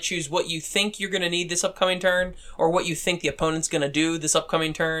can really choose what you think you're going to need this upcoming turn or what you think the opponent's going to do this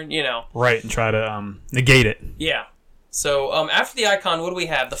upcoming turn, Right, and try to negate it. Yeah. So after the icon, what do we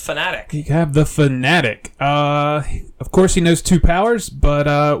have? The Fanatic. You have the Fanatic. Of course, he knows 2 powers,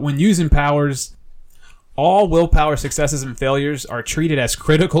 but when using powers, all willpower successes and failures are treated as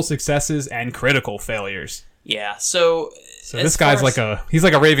critical successes and critical failures. Yeah, so this guy's he's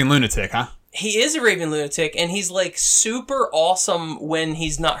like a raving lunatic, huh? He is a raving lunatic, and he's like super awesome when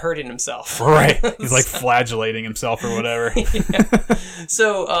he's not hurting himself. Right. He's like flagellating himself or whatever. Yeah.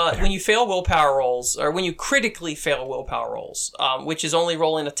 So when you fail willpower rolls, or when you critically fail willpower rolls, which is only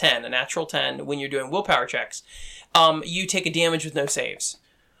rolling a natural 10 when you're doing willpower checks, you take a damage with no saves.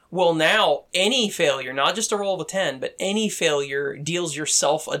 Well, now, any failure, not just a roll of a 10, but any failure deals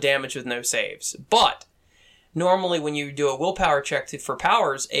yourself a damage with no saves. But normally when you do a willpower check for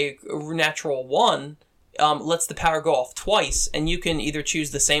powers, a natural 1 lets the power go off twice, and you can either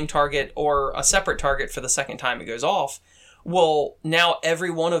choose the same target or a separate target for the second time it goes off. Well, now every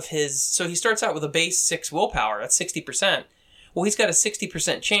one of his... So he starts out with a base 6 willpower. That's 60%. Well, he's got a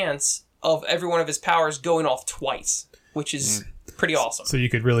 60% chance of every one of his powers going off twice, which is pretty awesome. So you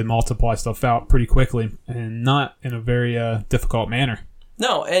could really multiply stuff out pretty quickly and not in a very difficult manner.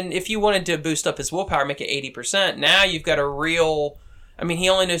 No, and if you wanted to boost up his willpower, make it 80%, now you've got a real... I mean, he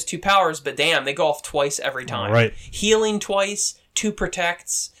only knows 2 powers, but damn, they go off twice every time. Right. Healing twice, 2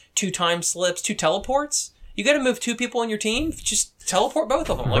 protects, 2 time slips, 2 teleports. You got to move 2 people on your team, just teleport both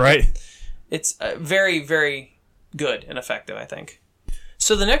of them. Like, right. It's very, very good and effective, I think.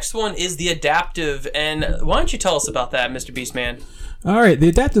 So the next one is the adaptive, and why don't you tell us about that, Mr. Beastman? All right, the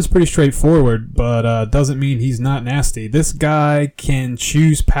adaptive is pretty straightforward, but doesn't mean he's not nasty. This guy can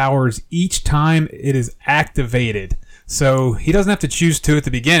choose powers each time it is activated. So he doesn't have to choose 2 at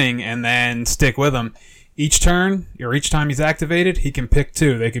the beginning and then stick with them. Each turn, or each time he's activated, he can pick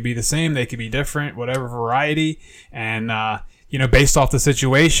 2. They could be the same, they could be different, whatever variety. And, based off the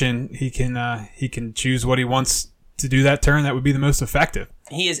situation, he can choose what he wants to do that turn that would be the most effective.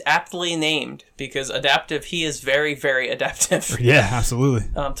 He is aptly named because adaptive, he is very, very adaptive. Yeah, absolutely.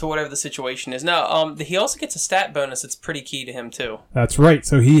 To whatever the situation is. Now, he also gets a stat bonus that's pretty key to him, too. That's right.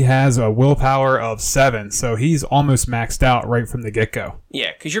 So he has a willpower of 7. So he's almost maxed out right from the get-go.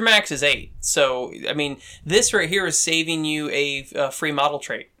 Yeah, because your max is 8. So, I mean, this right here is saving you a free model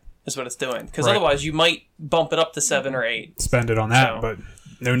trait, is what it's doing. Because otherwise, you might bump it up to 7 or 8. Spend it on that, but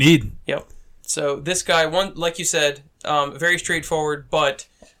no need. Yep. So this guy, like you said, very straightforward, but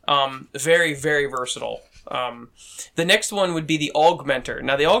very, very versatile. The next one would be the Augmenter.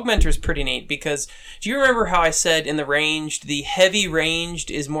 Now, the Augmenter is pretty neat because do you remember how I said in the ranged, the heavy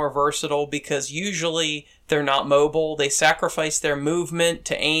ranged is more versatile because usually they're not mobile. They sacrifice their movement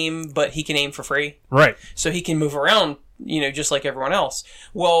to aim, but he can aim for free. Right. So he can move around, just like everyone else.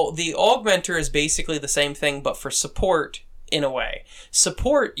 Well, the Augmenter is basically the same thing, but for support in a way.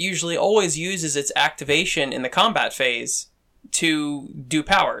 Support usually always uses its activation in the combat phase to do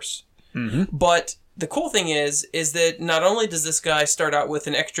powers. Mm-hmm. But the cool thing is that not only does this guy start out with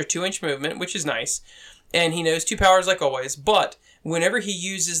an extra 2-inch movement, which is nice, and he knows 2 powers like always, but whenever he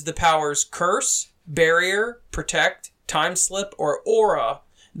uses the powers Curse, Barrier, Protect, Time Slip, or Aura,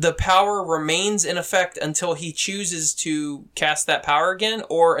 the power remains in effect until he chooses to cast that power again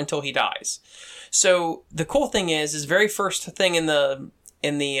or until he dies. So the cool thing is very first thing in the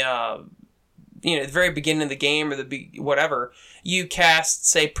very beginning of the game or whatever, you cast,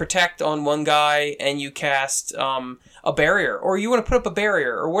 say, Protect on one guy and you cast a barrier, or you want to put up a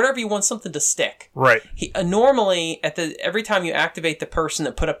barrier or whatever, you want something to stick. Right. Normally, every time you activate the person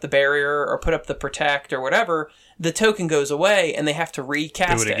that put up the barrier or put up the Protect or whatever, the token goes away and they have to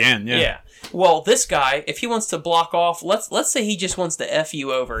recast it. Do it again, yeah. Well, this guy, if he wants to block off, let's say he just wants to F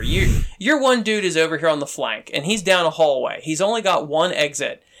you over. Your one dude is over here on the flank and he's down a hallway. He's only got one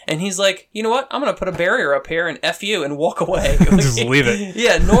exit. And he's like, you know what? I'm going to put a barrier up here and F you and walk away. Just leave it.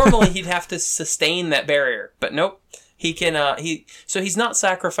 Yeah, normally he'd have to sustain that barrier. But nope. He can, so he's not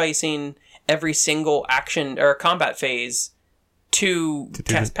sacrificing every single action or combat phase to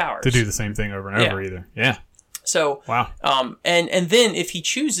cast powers. To do the same thing over and over either. Yeah. So, wow. And then if he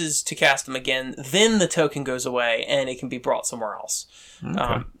chooses to cast them again, then the token goes away and it can be brought somewhere else.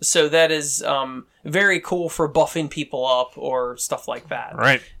 Okay. So that is very cool for buffing people up or stuff like that.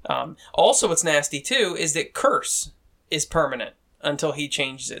 Right. Also, what's nasty too is that Curse is permanent until he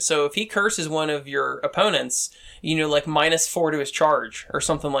changes it. So if he curses one of your opponents, like -4 to his charge or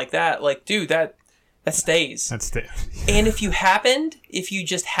something like that, like, dude, that stays. That stays. And if you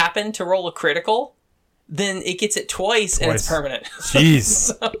just happen to roll a critical, then it gets it twice. And it's permanent.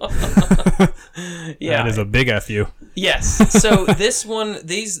 Jeez. Yeah. That is a big FU. Yes. So the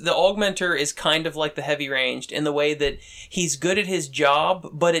Augmenter is kind of like the heavy ranged in the way that he's good at his job,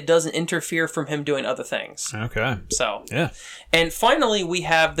 but it doesn't interfere from him doing other things. Okay. So, yeah. And finally, we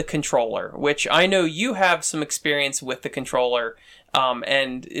have the controller, which I know you have some experience with the controller,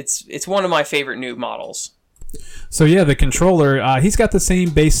 and it's one of my favorite noob models. So yeah, the controller, he's got the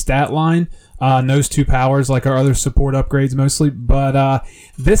same base stat line, knows 2 powers like our other support upgrades mostly, but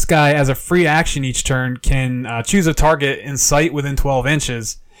this guy, as a free action each turn, can choose a target in sight within 12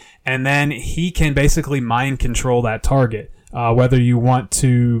 inches, and then he can basically mind control that target, whether you want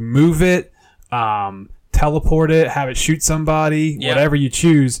to move it, teleport it, have it shoot somebody, whatever you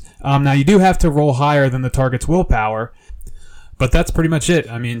choose. Now, you do have to roll higher than the target's willpower, but that's pretty much it.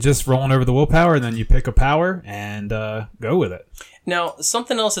 I mean, just rolling over the willpower, and then you pick a power and go with it. Now,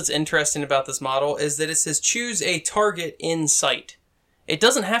 something else that's interesting about this model is that it says choose a target in sight. It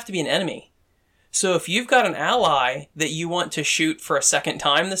doesn't have to be an enemy. So if you've got an ally that you want to shoot for a second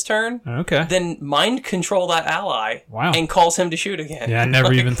time this turn, Okay. then mind control that ally and cause him to shoot again. Yeah, I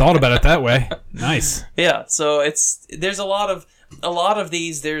never even thought about it that way. Nice. Yeah, so there's a lot of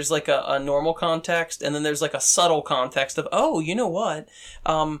these. There's like a normal context, and then there's like a subtle context of, oh, you know what?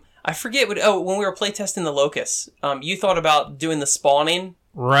 I forget when we were playtesting the Locust, you thought about doing the spawning.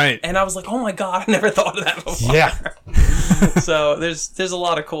 Right. And I was like, oh my god, I never thought of that before. Yeah. So there's a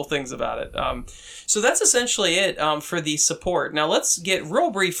lot of cool things about it. So that's essentially it for the support. Now let's get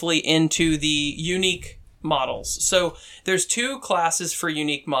real briefly into the unique models. So there's 2 classes for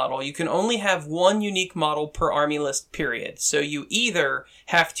unique model. You can only have 1 unique model per army list, period. So you either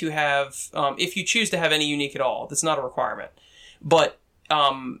have to have, if you choose to have any unique at all, that's not a requirement. But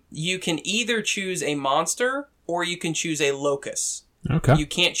you can either choose a monster or you can choose a locust. Okay. You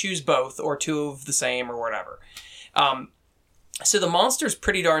can't choose both or 2 of the same or whatever. So the monster's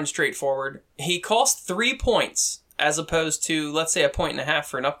pretty darn straightforward. He costs 3 points as opposed to, let's say, 1.5 points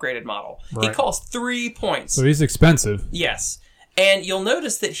for an upgraded model. Right. He costs 3 points. So he's expensive. Yes. And you'll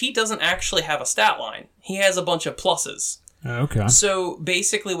notice that he doesn't actually have a stat line. He has a bunch of pluses. Okay. So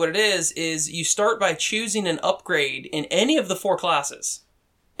basically what it is you start by choosing an upgrade in any of the 4 classes,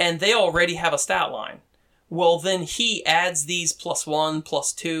 and they already have a stat line. Well, then he adds these +1,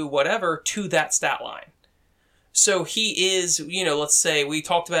 +2, whatever, to that stat line. So he is, let's say we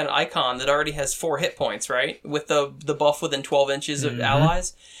talked about an icon that already has 4 hit points, right? With the buff within 12 inches of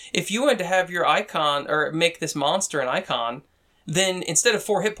allies. If you wanted to have your icon, or make this monster an icon, then instead of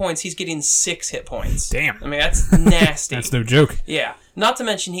 4 hit points, he's getting 6 hit points. Damn. I mean, that's nasty. That's no joke. Yeah. Not to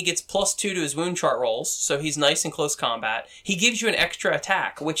mention, he gets +2 to his wound chart rolls, so he's nice in close combat. He gives you an extra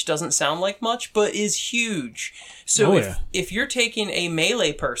attack, which doesn't sound like much, but is huge. So if you're taking a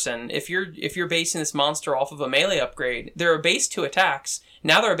melee person, if you're basing this monster off of a melee upgrade, there are base 2 attacks.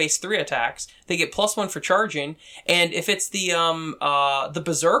 Now there are base 3 attacks. They get +1 for charging, and if it's the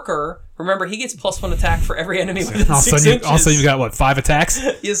Berserker, remember he gets +1 attack for every enemy within 6 inches. Also, you've got 5 attacks?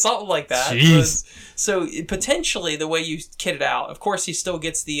 Yeah, something like that. Jeez. So potentially the way you kit it out, of course, he still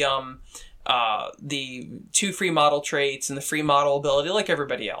gets the 2 free model traits and the free model ability like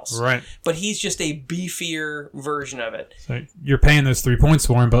everybody else. Right. But he's just a beefier version of it. So you're paying those 3 points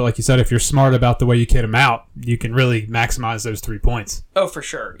for him, but like you said, if you're smart about the way you kit him out, you can really maximize those 3 points. Oh, for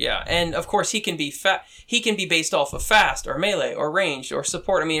sure, yeah. And of course, he can be based off of fast or melee or ranged or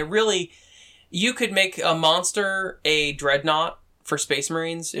support. I mean, you could make a monster a dreadnought for Space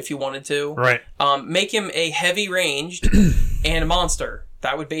Marines if you wanted to. Right. Make him a heavy ranged and a monster.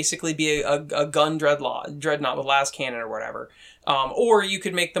 That would basically be a gun dreadnought with las cannon or whatever. Or you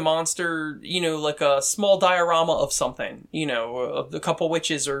could make the monster, like a small diorama of something, a couple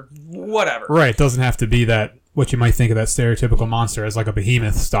witches or whatever. Right. It doesn't have to be what you might think of that stereotypical monster as like a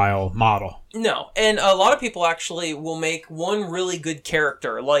behemoth style model. No. And a lot of people actually will make one really good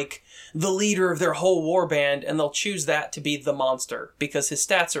character, like the leader of their whole warband, and they'll choose that to be the monster because his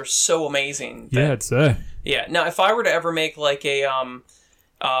stats are so amazing. Yeah, I'd say. Yeah. Now, if I were to ever make like a,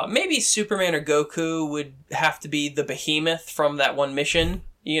 maybe Superman or Goku would have to be the behemoth from that one mission,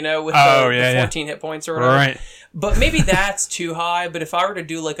 with the 14 hit points or whatever. Right. But maybe that's too high. But if I were to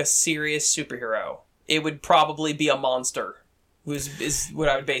do like a serious superhero, it would probably be a monster, is what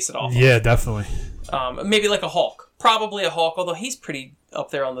I would base it off of. Yeah, definitely. Maybe like a Hulk. Probably a Hulk, although he's pretty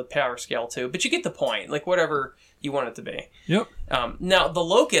up there on the power scale too. But you get the point. Like whatever you want it to be. Yep. Now, the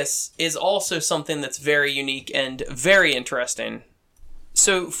Locust is also something that's very unique and very interesting.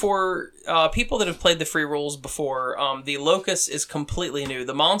 So for people that have played the free rules before, the Locust is completely new.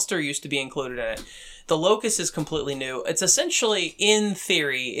 The monster used to be included in it. The Locust is completely new. It's essentially, in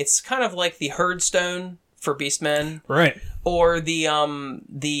theory, it's kind of like the Herdstone for Beastmen. Right. Or the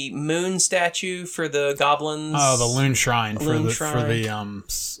moon statue for the goblins. Oh, the Loon Shrine. For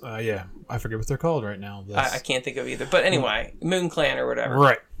the I forget what they're called right now. I can't think of either. But anyway, Moon Clan or whatever.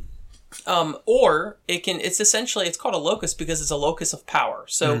 Right. Or it's called a locust because it's a locus of power.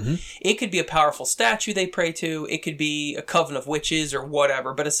 So it could be a powerful statue they pray to. It could be a coven of witches or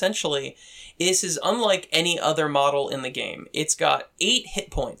whatever. But essentially, this is unlike any other model in the game. It's got 8 hit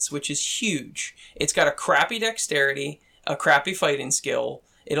points, which is huge. It's got a crappy dexterity, a crappy fighting skill.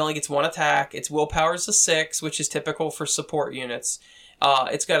 It only gets 1 attack. Its willpower is a 6, which is typical for support units.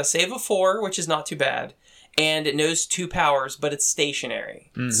 It's got a save of 4, which is not too bad. And it knows 2 powers, but it's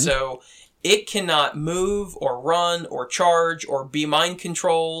stationary. So it cannot move or run or charge or be mind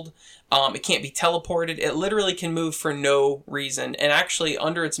controlled. It can't be teleported. It literally can move for no reason. And actually,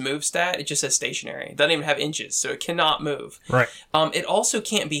 under its move stat, it just says stationary. It doesn't even have inches, so it cannot move. Right. It also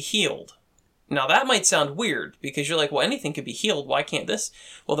can't be healed. Now, that might sound weird, because you're like, well, anything could be healed. Why can't this?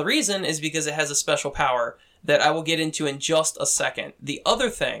 Well, the reason is because it has a special power that I will get into in just a second. The other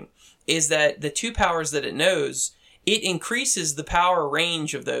thing is that the 2 powers that it knows, it increases the power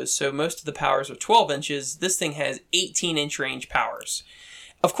range of those. So most of the powers are 12 inches. This thing has 18-inch range powers.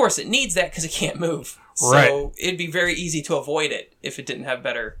 Of course, it needs that because it can't move. Right. So it'd be very easy to avoid it if it didn't have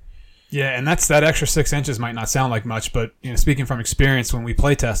better... Yeah, and that extra 6 inches might not sound like much, but speaking from experience, when we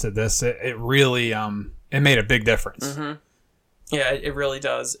play tested this, it really it made a big difference. Mm-hmm. Yeah, it really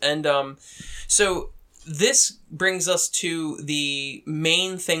does. And so this brings us to the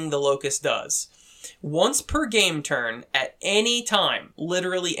main thing the Locust does. Once per game turn, at any time,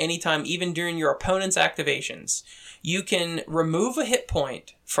 literally any time, even during your opponent's activations, you can remove a hit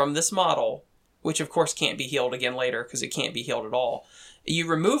point from this model, which of course can't be healed again later because it can't be healed at all. You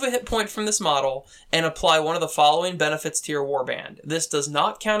remove a hit point from this model and apply one of the following benefits to your warband. This does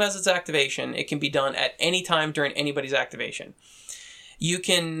not count as its activation. It can be done at any time during anybody's activation. You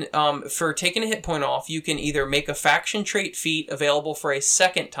can, for taking a hit point off, you can either make a faction trait feat available for a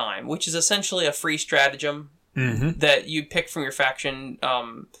second time, which is essentially a free stratagem that you pick from your faction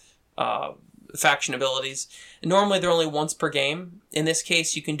faction abilities. Normally they're only once per game. In this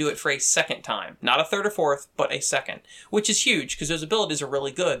case, you can do it for a second time. Not a third or fourth, but a second. Which is huge, because those abilities are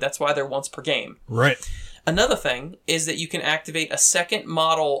really good. That's why they're once per game. Right. Another thing is that you can activate a second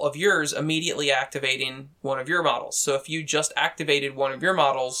model of yours immediately activating one of your models. So if you just activated one of your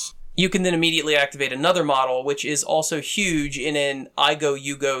models, you can then immediately activate another model, which is also huge in an I go,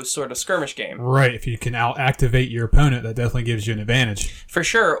 you go sort of skirmish game. Right. If you can out-activate your opponent, that definitely gives you an advantage. For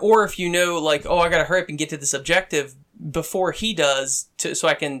sure. Or if you know, like, oh, I gotta hurry up and get to this objective before he does, so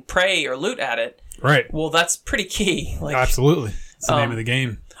I can pray or loot at it. Right. Well, that's pretty key. Like, absolutely. It's the name of the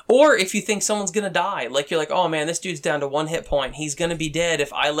game. Or if you think someone's gonna die, like you're like, oh man, this dude's down to 1 hit point. He's gonna be dead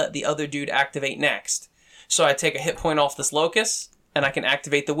if I let the other dude activate next. So I take a hit point off this Locust, and I can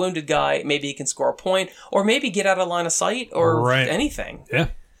activate the wounded guy. Maybe he can score a point, or maybe get out of line of sight, or anything. Yeah.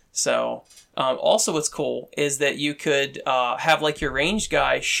 So, also what's cool is that you could have like your ranged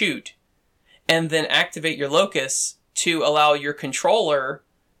guy shoot, and then activate your Locust to allow your controller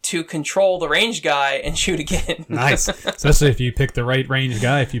to control the ranged guy and shoot again. Nice. Especially if you pick the right ranged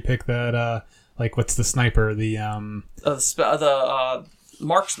guy. If you pick that, like, what's the sniper? The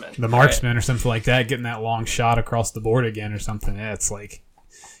marksman. The marksman, right? Or something like that, getting that long shot across the board again or something. Yeah, it's like,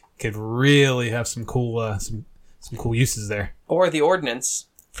 could really have some cool some cool uses there. Or the ordnance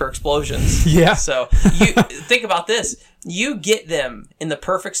for explosions. Yeah. So you think about this. You get them in the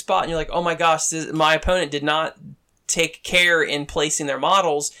perfect spot and you're like, oh my gosh, my opponent did not take care in placing their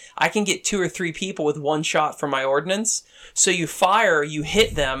models. I can get 2 or 3 people with 1 shot from my ordnance. So you fire, you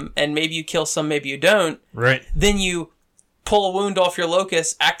hit them, and maybe you kill some, maybe you don't. Right. Then you pull a wound off your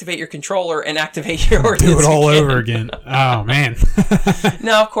Locust, activate your controller, and activate your ordnance. Do it all over again. Oh, man.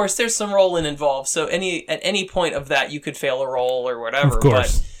 Now, of course, there's some rolling involved. So at any point of that, you could fail a roll or whatever. Of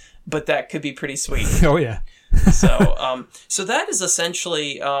course. But that could be pretty sweet. Oh, yeah. So that is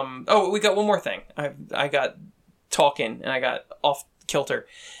essentially... we got one more thing. I got talking, and I got off kilter.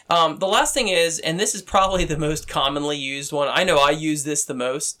 The last thing is, and this is probably the most commonly used one, I know I use this the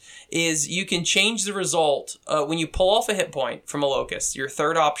most, is you can change the result when you pull off a hit point from a Locust. Your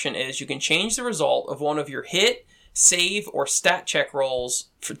third option is you can change the result of one of your hit, save, or stat check rolls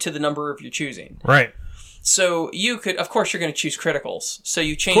to the number of your choosing. Right. So you could, of course, you're going to choose criticals. So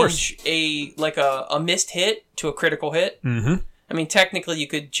you change a missed hit to a critical hit. Mm-hmm. I mean, technically, you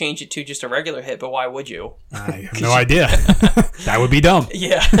could change it to just a regular hit, but why would you? I have no idea. That would be dumb.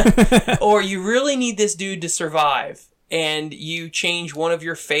 Yeah. Or you really need this dude to survive, and you change one of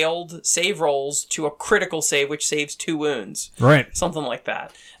your failed save rolls to a critical save, which saves 2 wounds. Right. Something like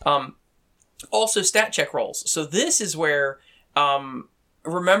that. Also, stat check rolls. So this is where...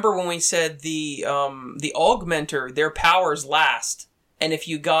 remember when we said the augmenter, their powers last, and if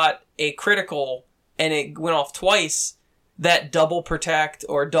you got a critical and it went off twice... that double protect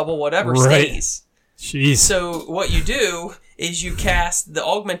or double whatever stays. Jeez. So what you do is you cast the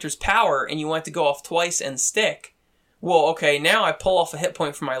augmenter's power and you want it to go off twice and stick. Well, okay, now I pull off a hit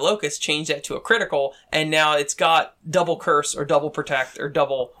point from my Locust, change that to a critical, and now it's got double curse or double protect or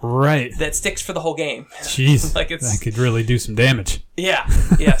double... Right. That sticks for the whole game. Jeez. That could really do some damage. Yeah.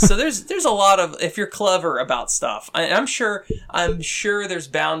 So there's a lot of... If you're clever about stuff, I'm sure there's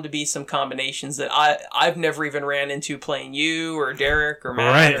bound to be some combinations that I've never even ran into playing you or Derek or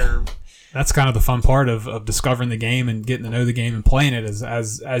Matt or... That's kind of the fun part of discovering the game and getting to know the game and playing it.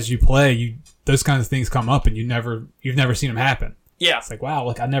 As you play, those kinds of things come up and you've never seen them happen. Yeah, it's like, wow,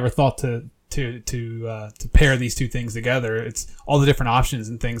 look, I never thought to to pair these two things together. It's all the different options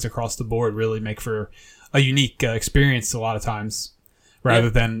and things across the board really make for a unique experience a lot of times, rather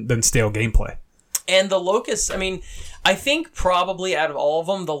than stale gameplay. And the Locust, I mean, I think probably out of all of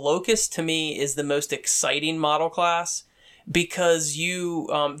them, the Locust to me is the most exciting model class, because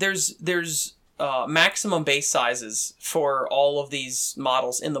there's maximum base sizes for all of these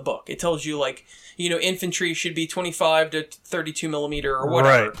models in the book. It tells you, like, infantry should be 25 to 32 millimeter or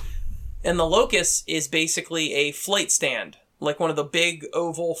whatever. Right. And the Locust is basically a flight stand, like one of the big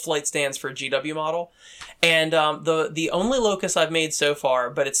oval flight stands for a GW model. And the only Locust I've made so far,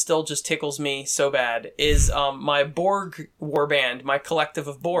 but it still just tickles me so bad, is my Borg warband, my collective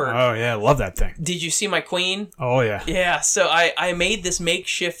of Borg. Oh, yeah, I love that thing. Did you see my queen? Oh, yeah. Yeah, so I made this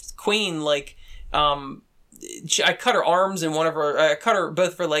makeshift queen, like, I cut her arms and I cut her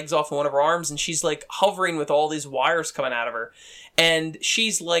both of her legs off and one of her arms, and she's like hovering with all these wires coming out of her. And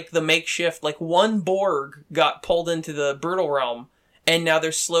she's like the makeshift, like one Borg got pulled into the Brutal Realm, and now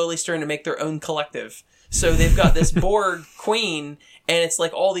they're slowly starting to make their own collective. So they've got this Borg queen, and it's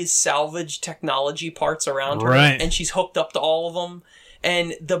like all these salvage technology parts around her, right. and she's hooked up to all of them.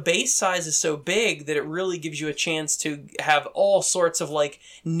 And the base size is so big that it really gives you a chance to have all sorts of like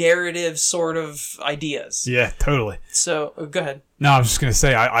narrative sort of ideas. Yeah, totally. So go ahead. No, I was just going to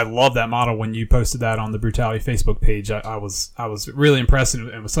say, I love that model. When you posted that on the Brutality Facebook page, I was really impressed, and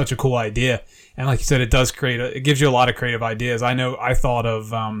it was such a cool idea. And like you said, it gives you a lot of creative ideas. I know I thought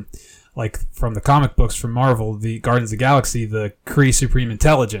of, like from the comic books from Marvel, the Guardians of the Galaxy, the Kree Supreme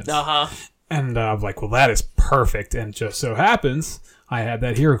Intelligence. Uh-huh. And I was like, well, that is perfect. And just so happens, I had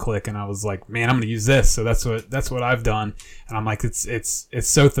that HeroClick, and I was like, man, I'm going to use this. So that's what I've done. And I'm like, it's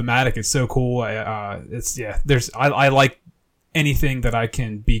so thematic. It's so cool. I like anything that I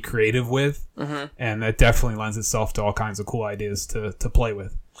can be creative with. Mm-hmm. And that definitely lends itself to all kinds of cool ideas to play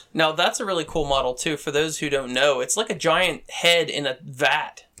with. Now, that's a really cool model, too. For those who don't know, it's like a giant head in a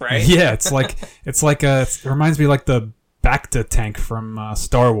vat, right? Yeah, it reminds me like the Bacta tank from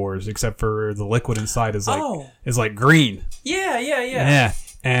Star Wars, except for the liquid inside is like green. Yeah. Yeah,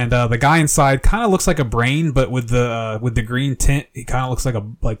 and the guy inside kind of looks like a brain, but with the green tint, he kind of looks like a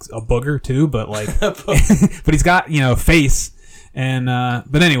booger too. But like, but he's got a face, and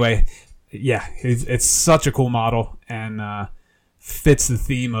but anyway, yeah, it's such a cool model and fits the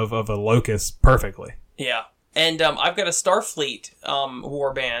theme of a Locust perfectly. Yeah, and I've got a Starfleet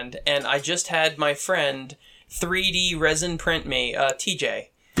warband, and I just had my friend 3D resin print me, TJ.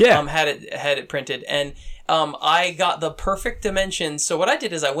 Yeah. Had it printed, and I got the perfect dimensions. So what I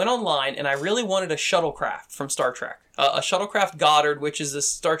did is I went online, and I really wanted a shuttlecraft from Star Trek. A shuttlecraft Goddard, which is the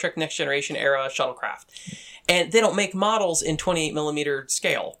Star Trek Next Generation era shuttlecraft. And they don't make models in 28 millimeter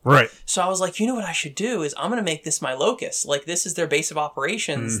scale. Right. So I was like, you know what I should do is I'm going to make this my Locust. Like, this is their base of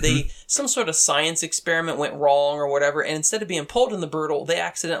operations. Mm-hmm. Some sort of science experiment went wrong or whatever. And instead of being pulled in the Brutal, they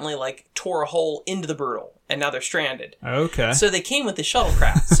accidentally like tore a hole into the Brutal. And now they're stranded. Okay. So they came with the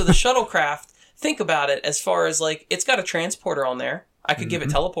shuttlecraft. So the shuttlecraft, think about it as far as like, it's got a transporter on there. I could give it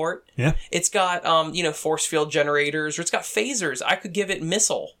teleport. Yeah. It's got, force field generators, or it's got phasers. I could give it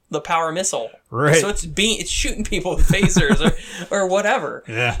the power missile. Right. So it's shooting people with phasers or whatever.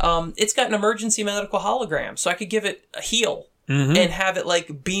 Yeah. It's got an emergency medical hologram. So I could give it a heal and have it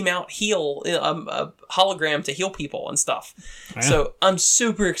like beam out a hologram to heal people and stuff. Yeah. So I'm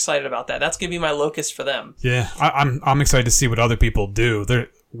super excited about that. That's going to be my Locust for them. Yeah. I'm excited to see what other people do.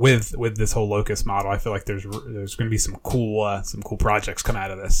 With this whole Locust model, I feel like there's going to be some cool projects come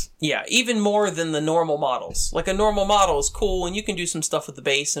out of this. Yeah, even more than the normal models. Like a normal model is cool, and you can do some stuff with the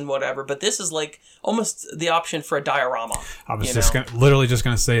base and whatever. But this is like almost the option for a diorama. I was just going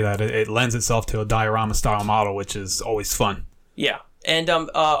to say that it lends itself to a diorama style model, which is always fun. Yeah, and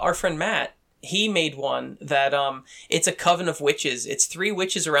our friend Matt, he made one that it's a coven of witches. It's 3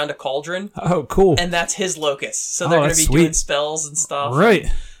 witches around a cauldron. Oh, cool. And that's his Locust. So they're going to be doing spells and stuff. Right.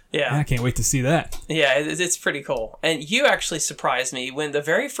 Yeah. I can't wait to see that. Yeah, it's pretty cool. And you actually surprised me when the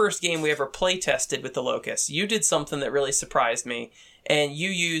very first game we ever play tested with the Locust. You did something that really surprised me, and you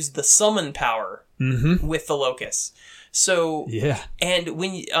used the summon power with the Locust. So yeah, and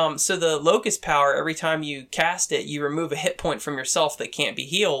when so the Locust power, every time you cast it, you remove a hit point from yourself that can't be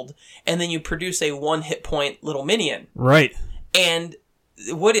healed, and then you produce a 1 hit point little minion. Right. And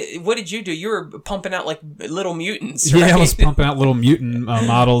what did you do? You were pumping out like little mutants, right? Yeah, I was pumping out little mutant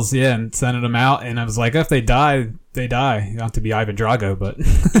models, and sending them out, and I was like, if they die, they die. You don't have to be Ivan Drago, but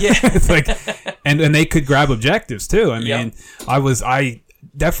yeah, it's like, and they could grab objectives too. I mean, I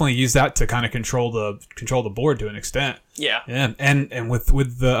definitely use that to kind of control the board to an extent. Yeah. And with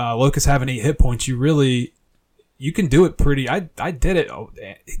the Locust having 8 hit points, you you can do it pretty. I did it. Oh,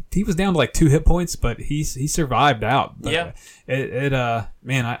 he was down to like 2 hit points, but he survived out. But Yeah.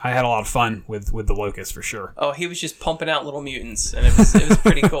 Man, I had a lot of fun with the Locust for sure. Oh, he was just pumping out little mutants, and it was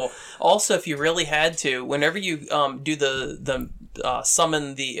pretty cool. Also, if you really had to, whenever you do the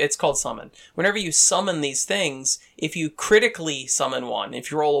summon it's called summon. Whenever you summon these things, if you critically summon one, if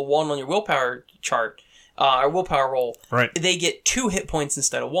you roll a 1 on your willpower chart, or willpower roll, Right. they get 2 hit points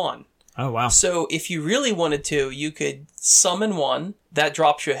instead of 1. Oh wow. So if you really wanted to, you could summon one, that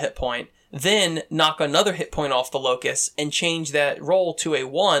drops you a hit point, then knock another hit point off the Locust and change that roll to a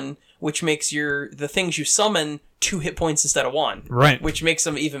 1, which makes the things you summon 2 hit points instead of 1. Right. Which makes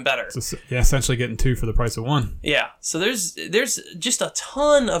them even better. So, yeah, essentially getting 2 for the price of 1. Yeah. So there's just a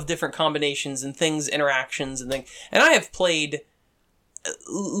ton of different combinations and things, interactions and things. And I have played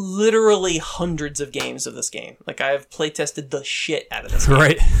literally hundreds of games of this game. Like, I have play tested the shit out of this game.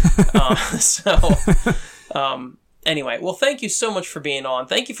 Right. Anyway, well, thank you so much for being on.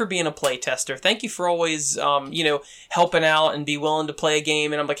 Thank you for being a play tester. Thank you for always, helping out and be willing to play a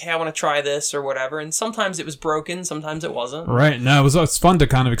game. And I'm like, hey, I want to try this or whatever. And sometimes it was broken. Sometimes it wasn't. Right. No, it's fun to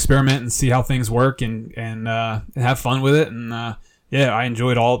kind of experiment and see how things work and have fun with it. And yeah, I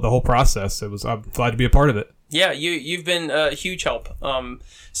enjoyed the whole process. I'm glad to be a part of it. Yeah, you've been a huge help.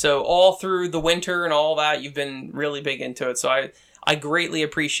 So all through the winter and all that, you've been really big into it. So I greatly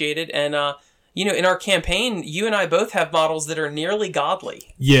appreciate it. And, in our campaign, you and I both have models that are nearly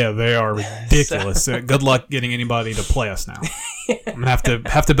godly. Yeah, they are ridiculous. Good luck getting anybody to play us now. I'm gonna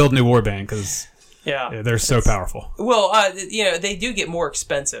have to build a new warband because they're so powerful. Well, they do get more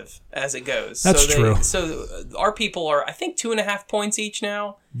expensive as it goes. That's true. So our people are, I think, 2.5 points each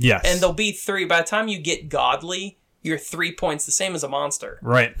now. Yes, and they'll be 3 by the time you get godly. You're 3 points, the same as a monster.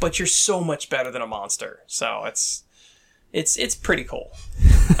 Right. But you're so much better than a monster. So it's pretty cool.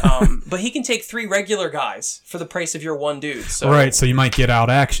 But he can take 3 regular guys for the price of your 1 dude. So. Right, so you might get out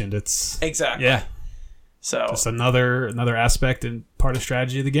actioned. It's exactly. Yeah. So just another aspect and part of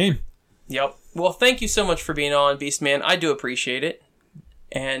strategy of the game. Yep. Well, thank you so much for being on, Beastman. I do appreciate it.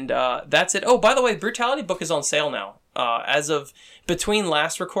 And that's it. Oh, by the way, the Brutality book is on sale now. As of between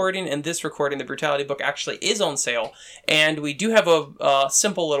last recording and this recording, the Brutality book actually is on sale. And we do have a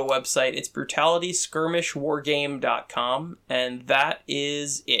simple little website. It's brutalityskirmishwargame.com. And that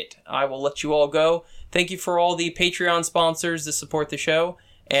is it. I will let you all go. Thank you for all the Patreon sponsors that support the show.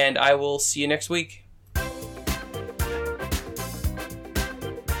 And I will see you next week.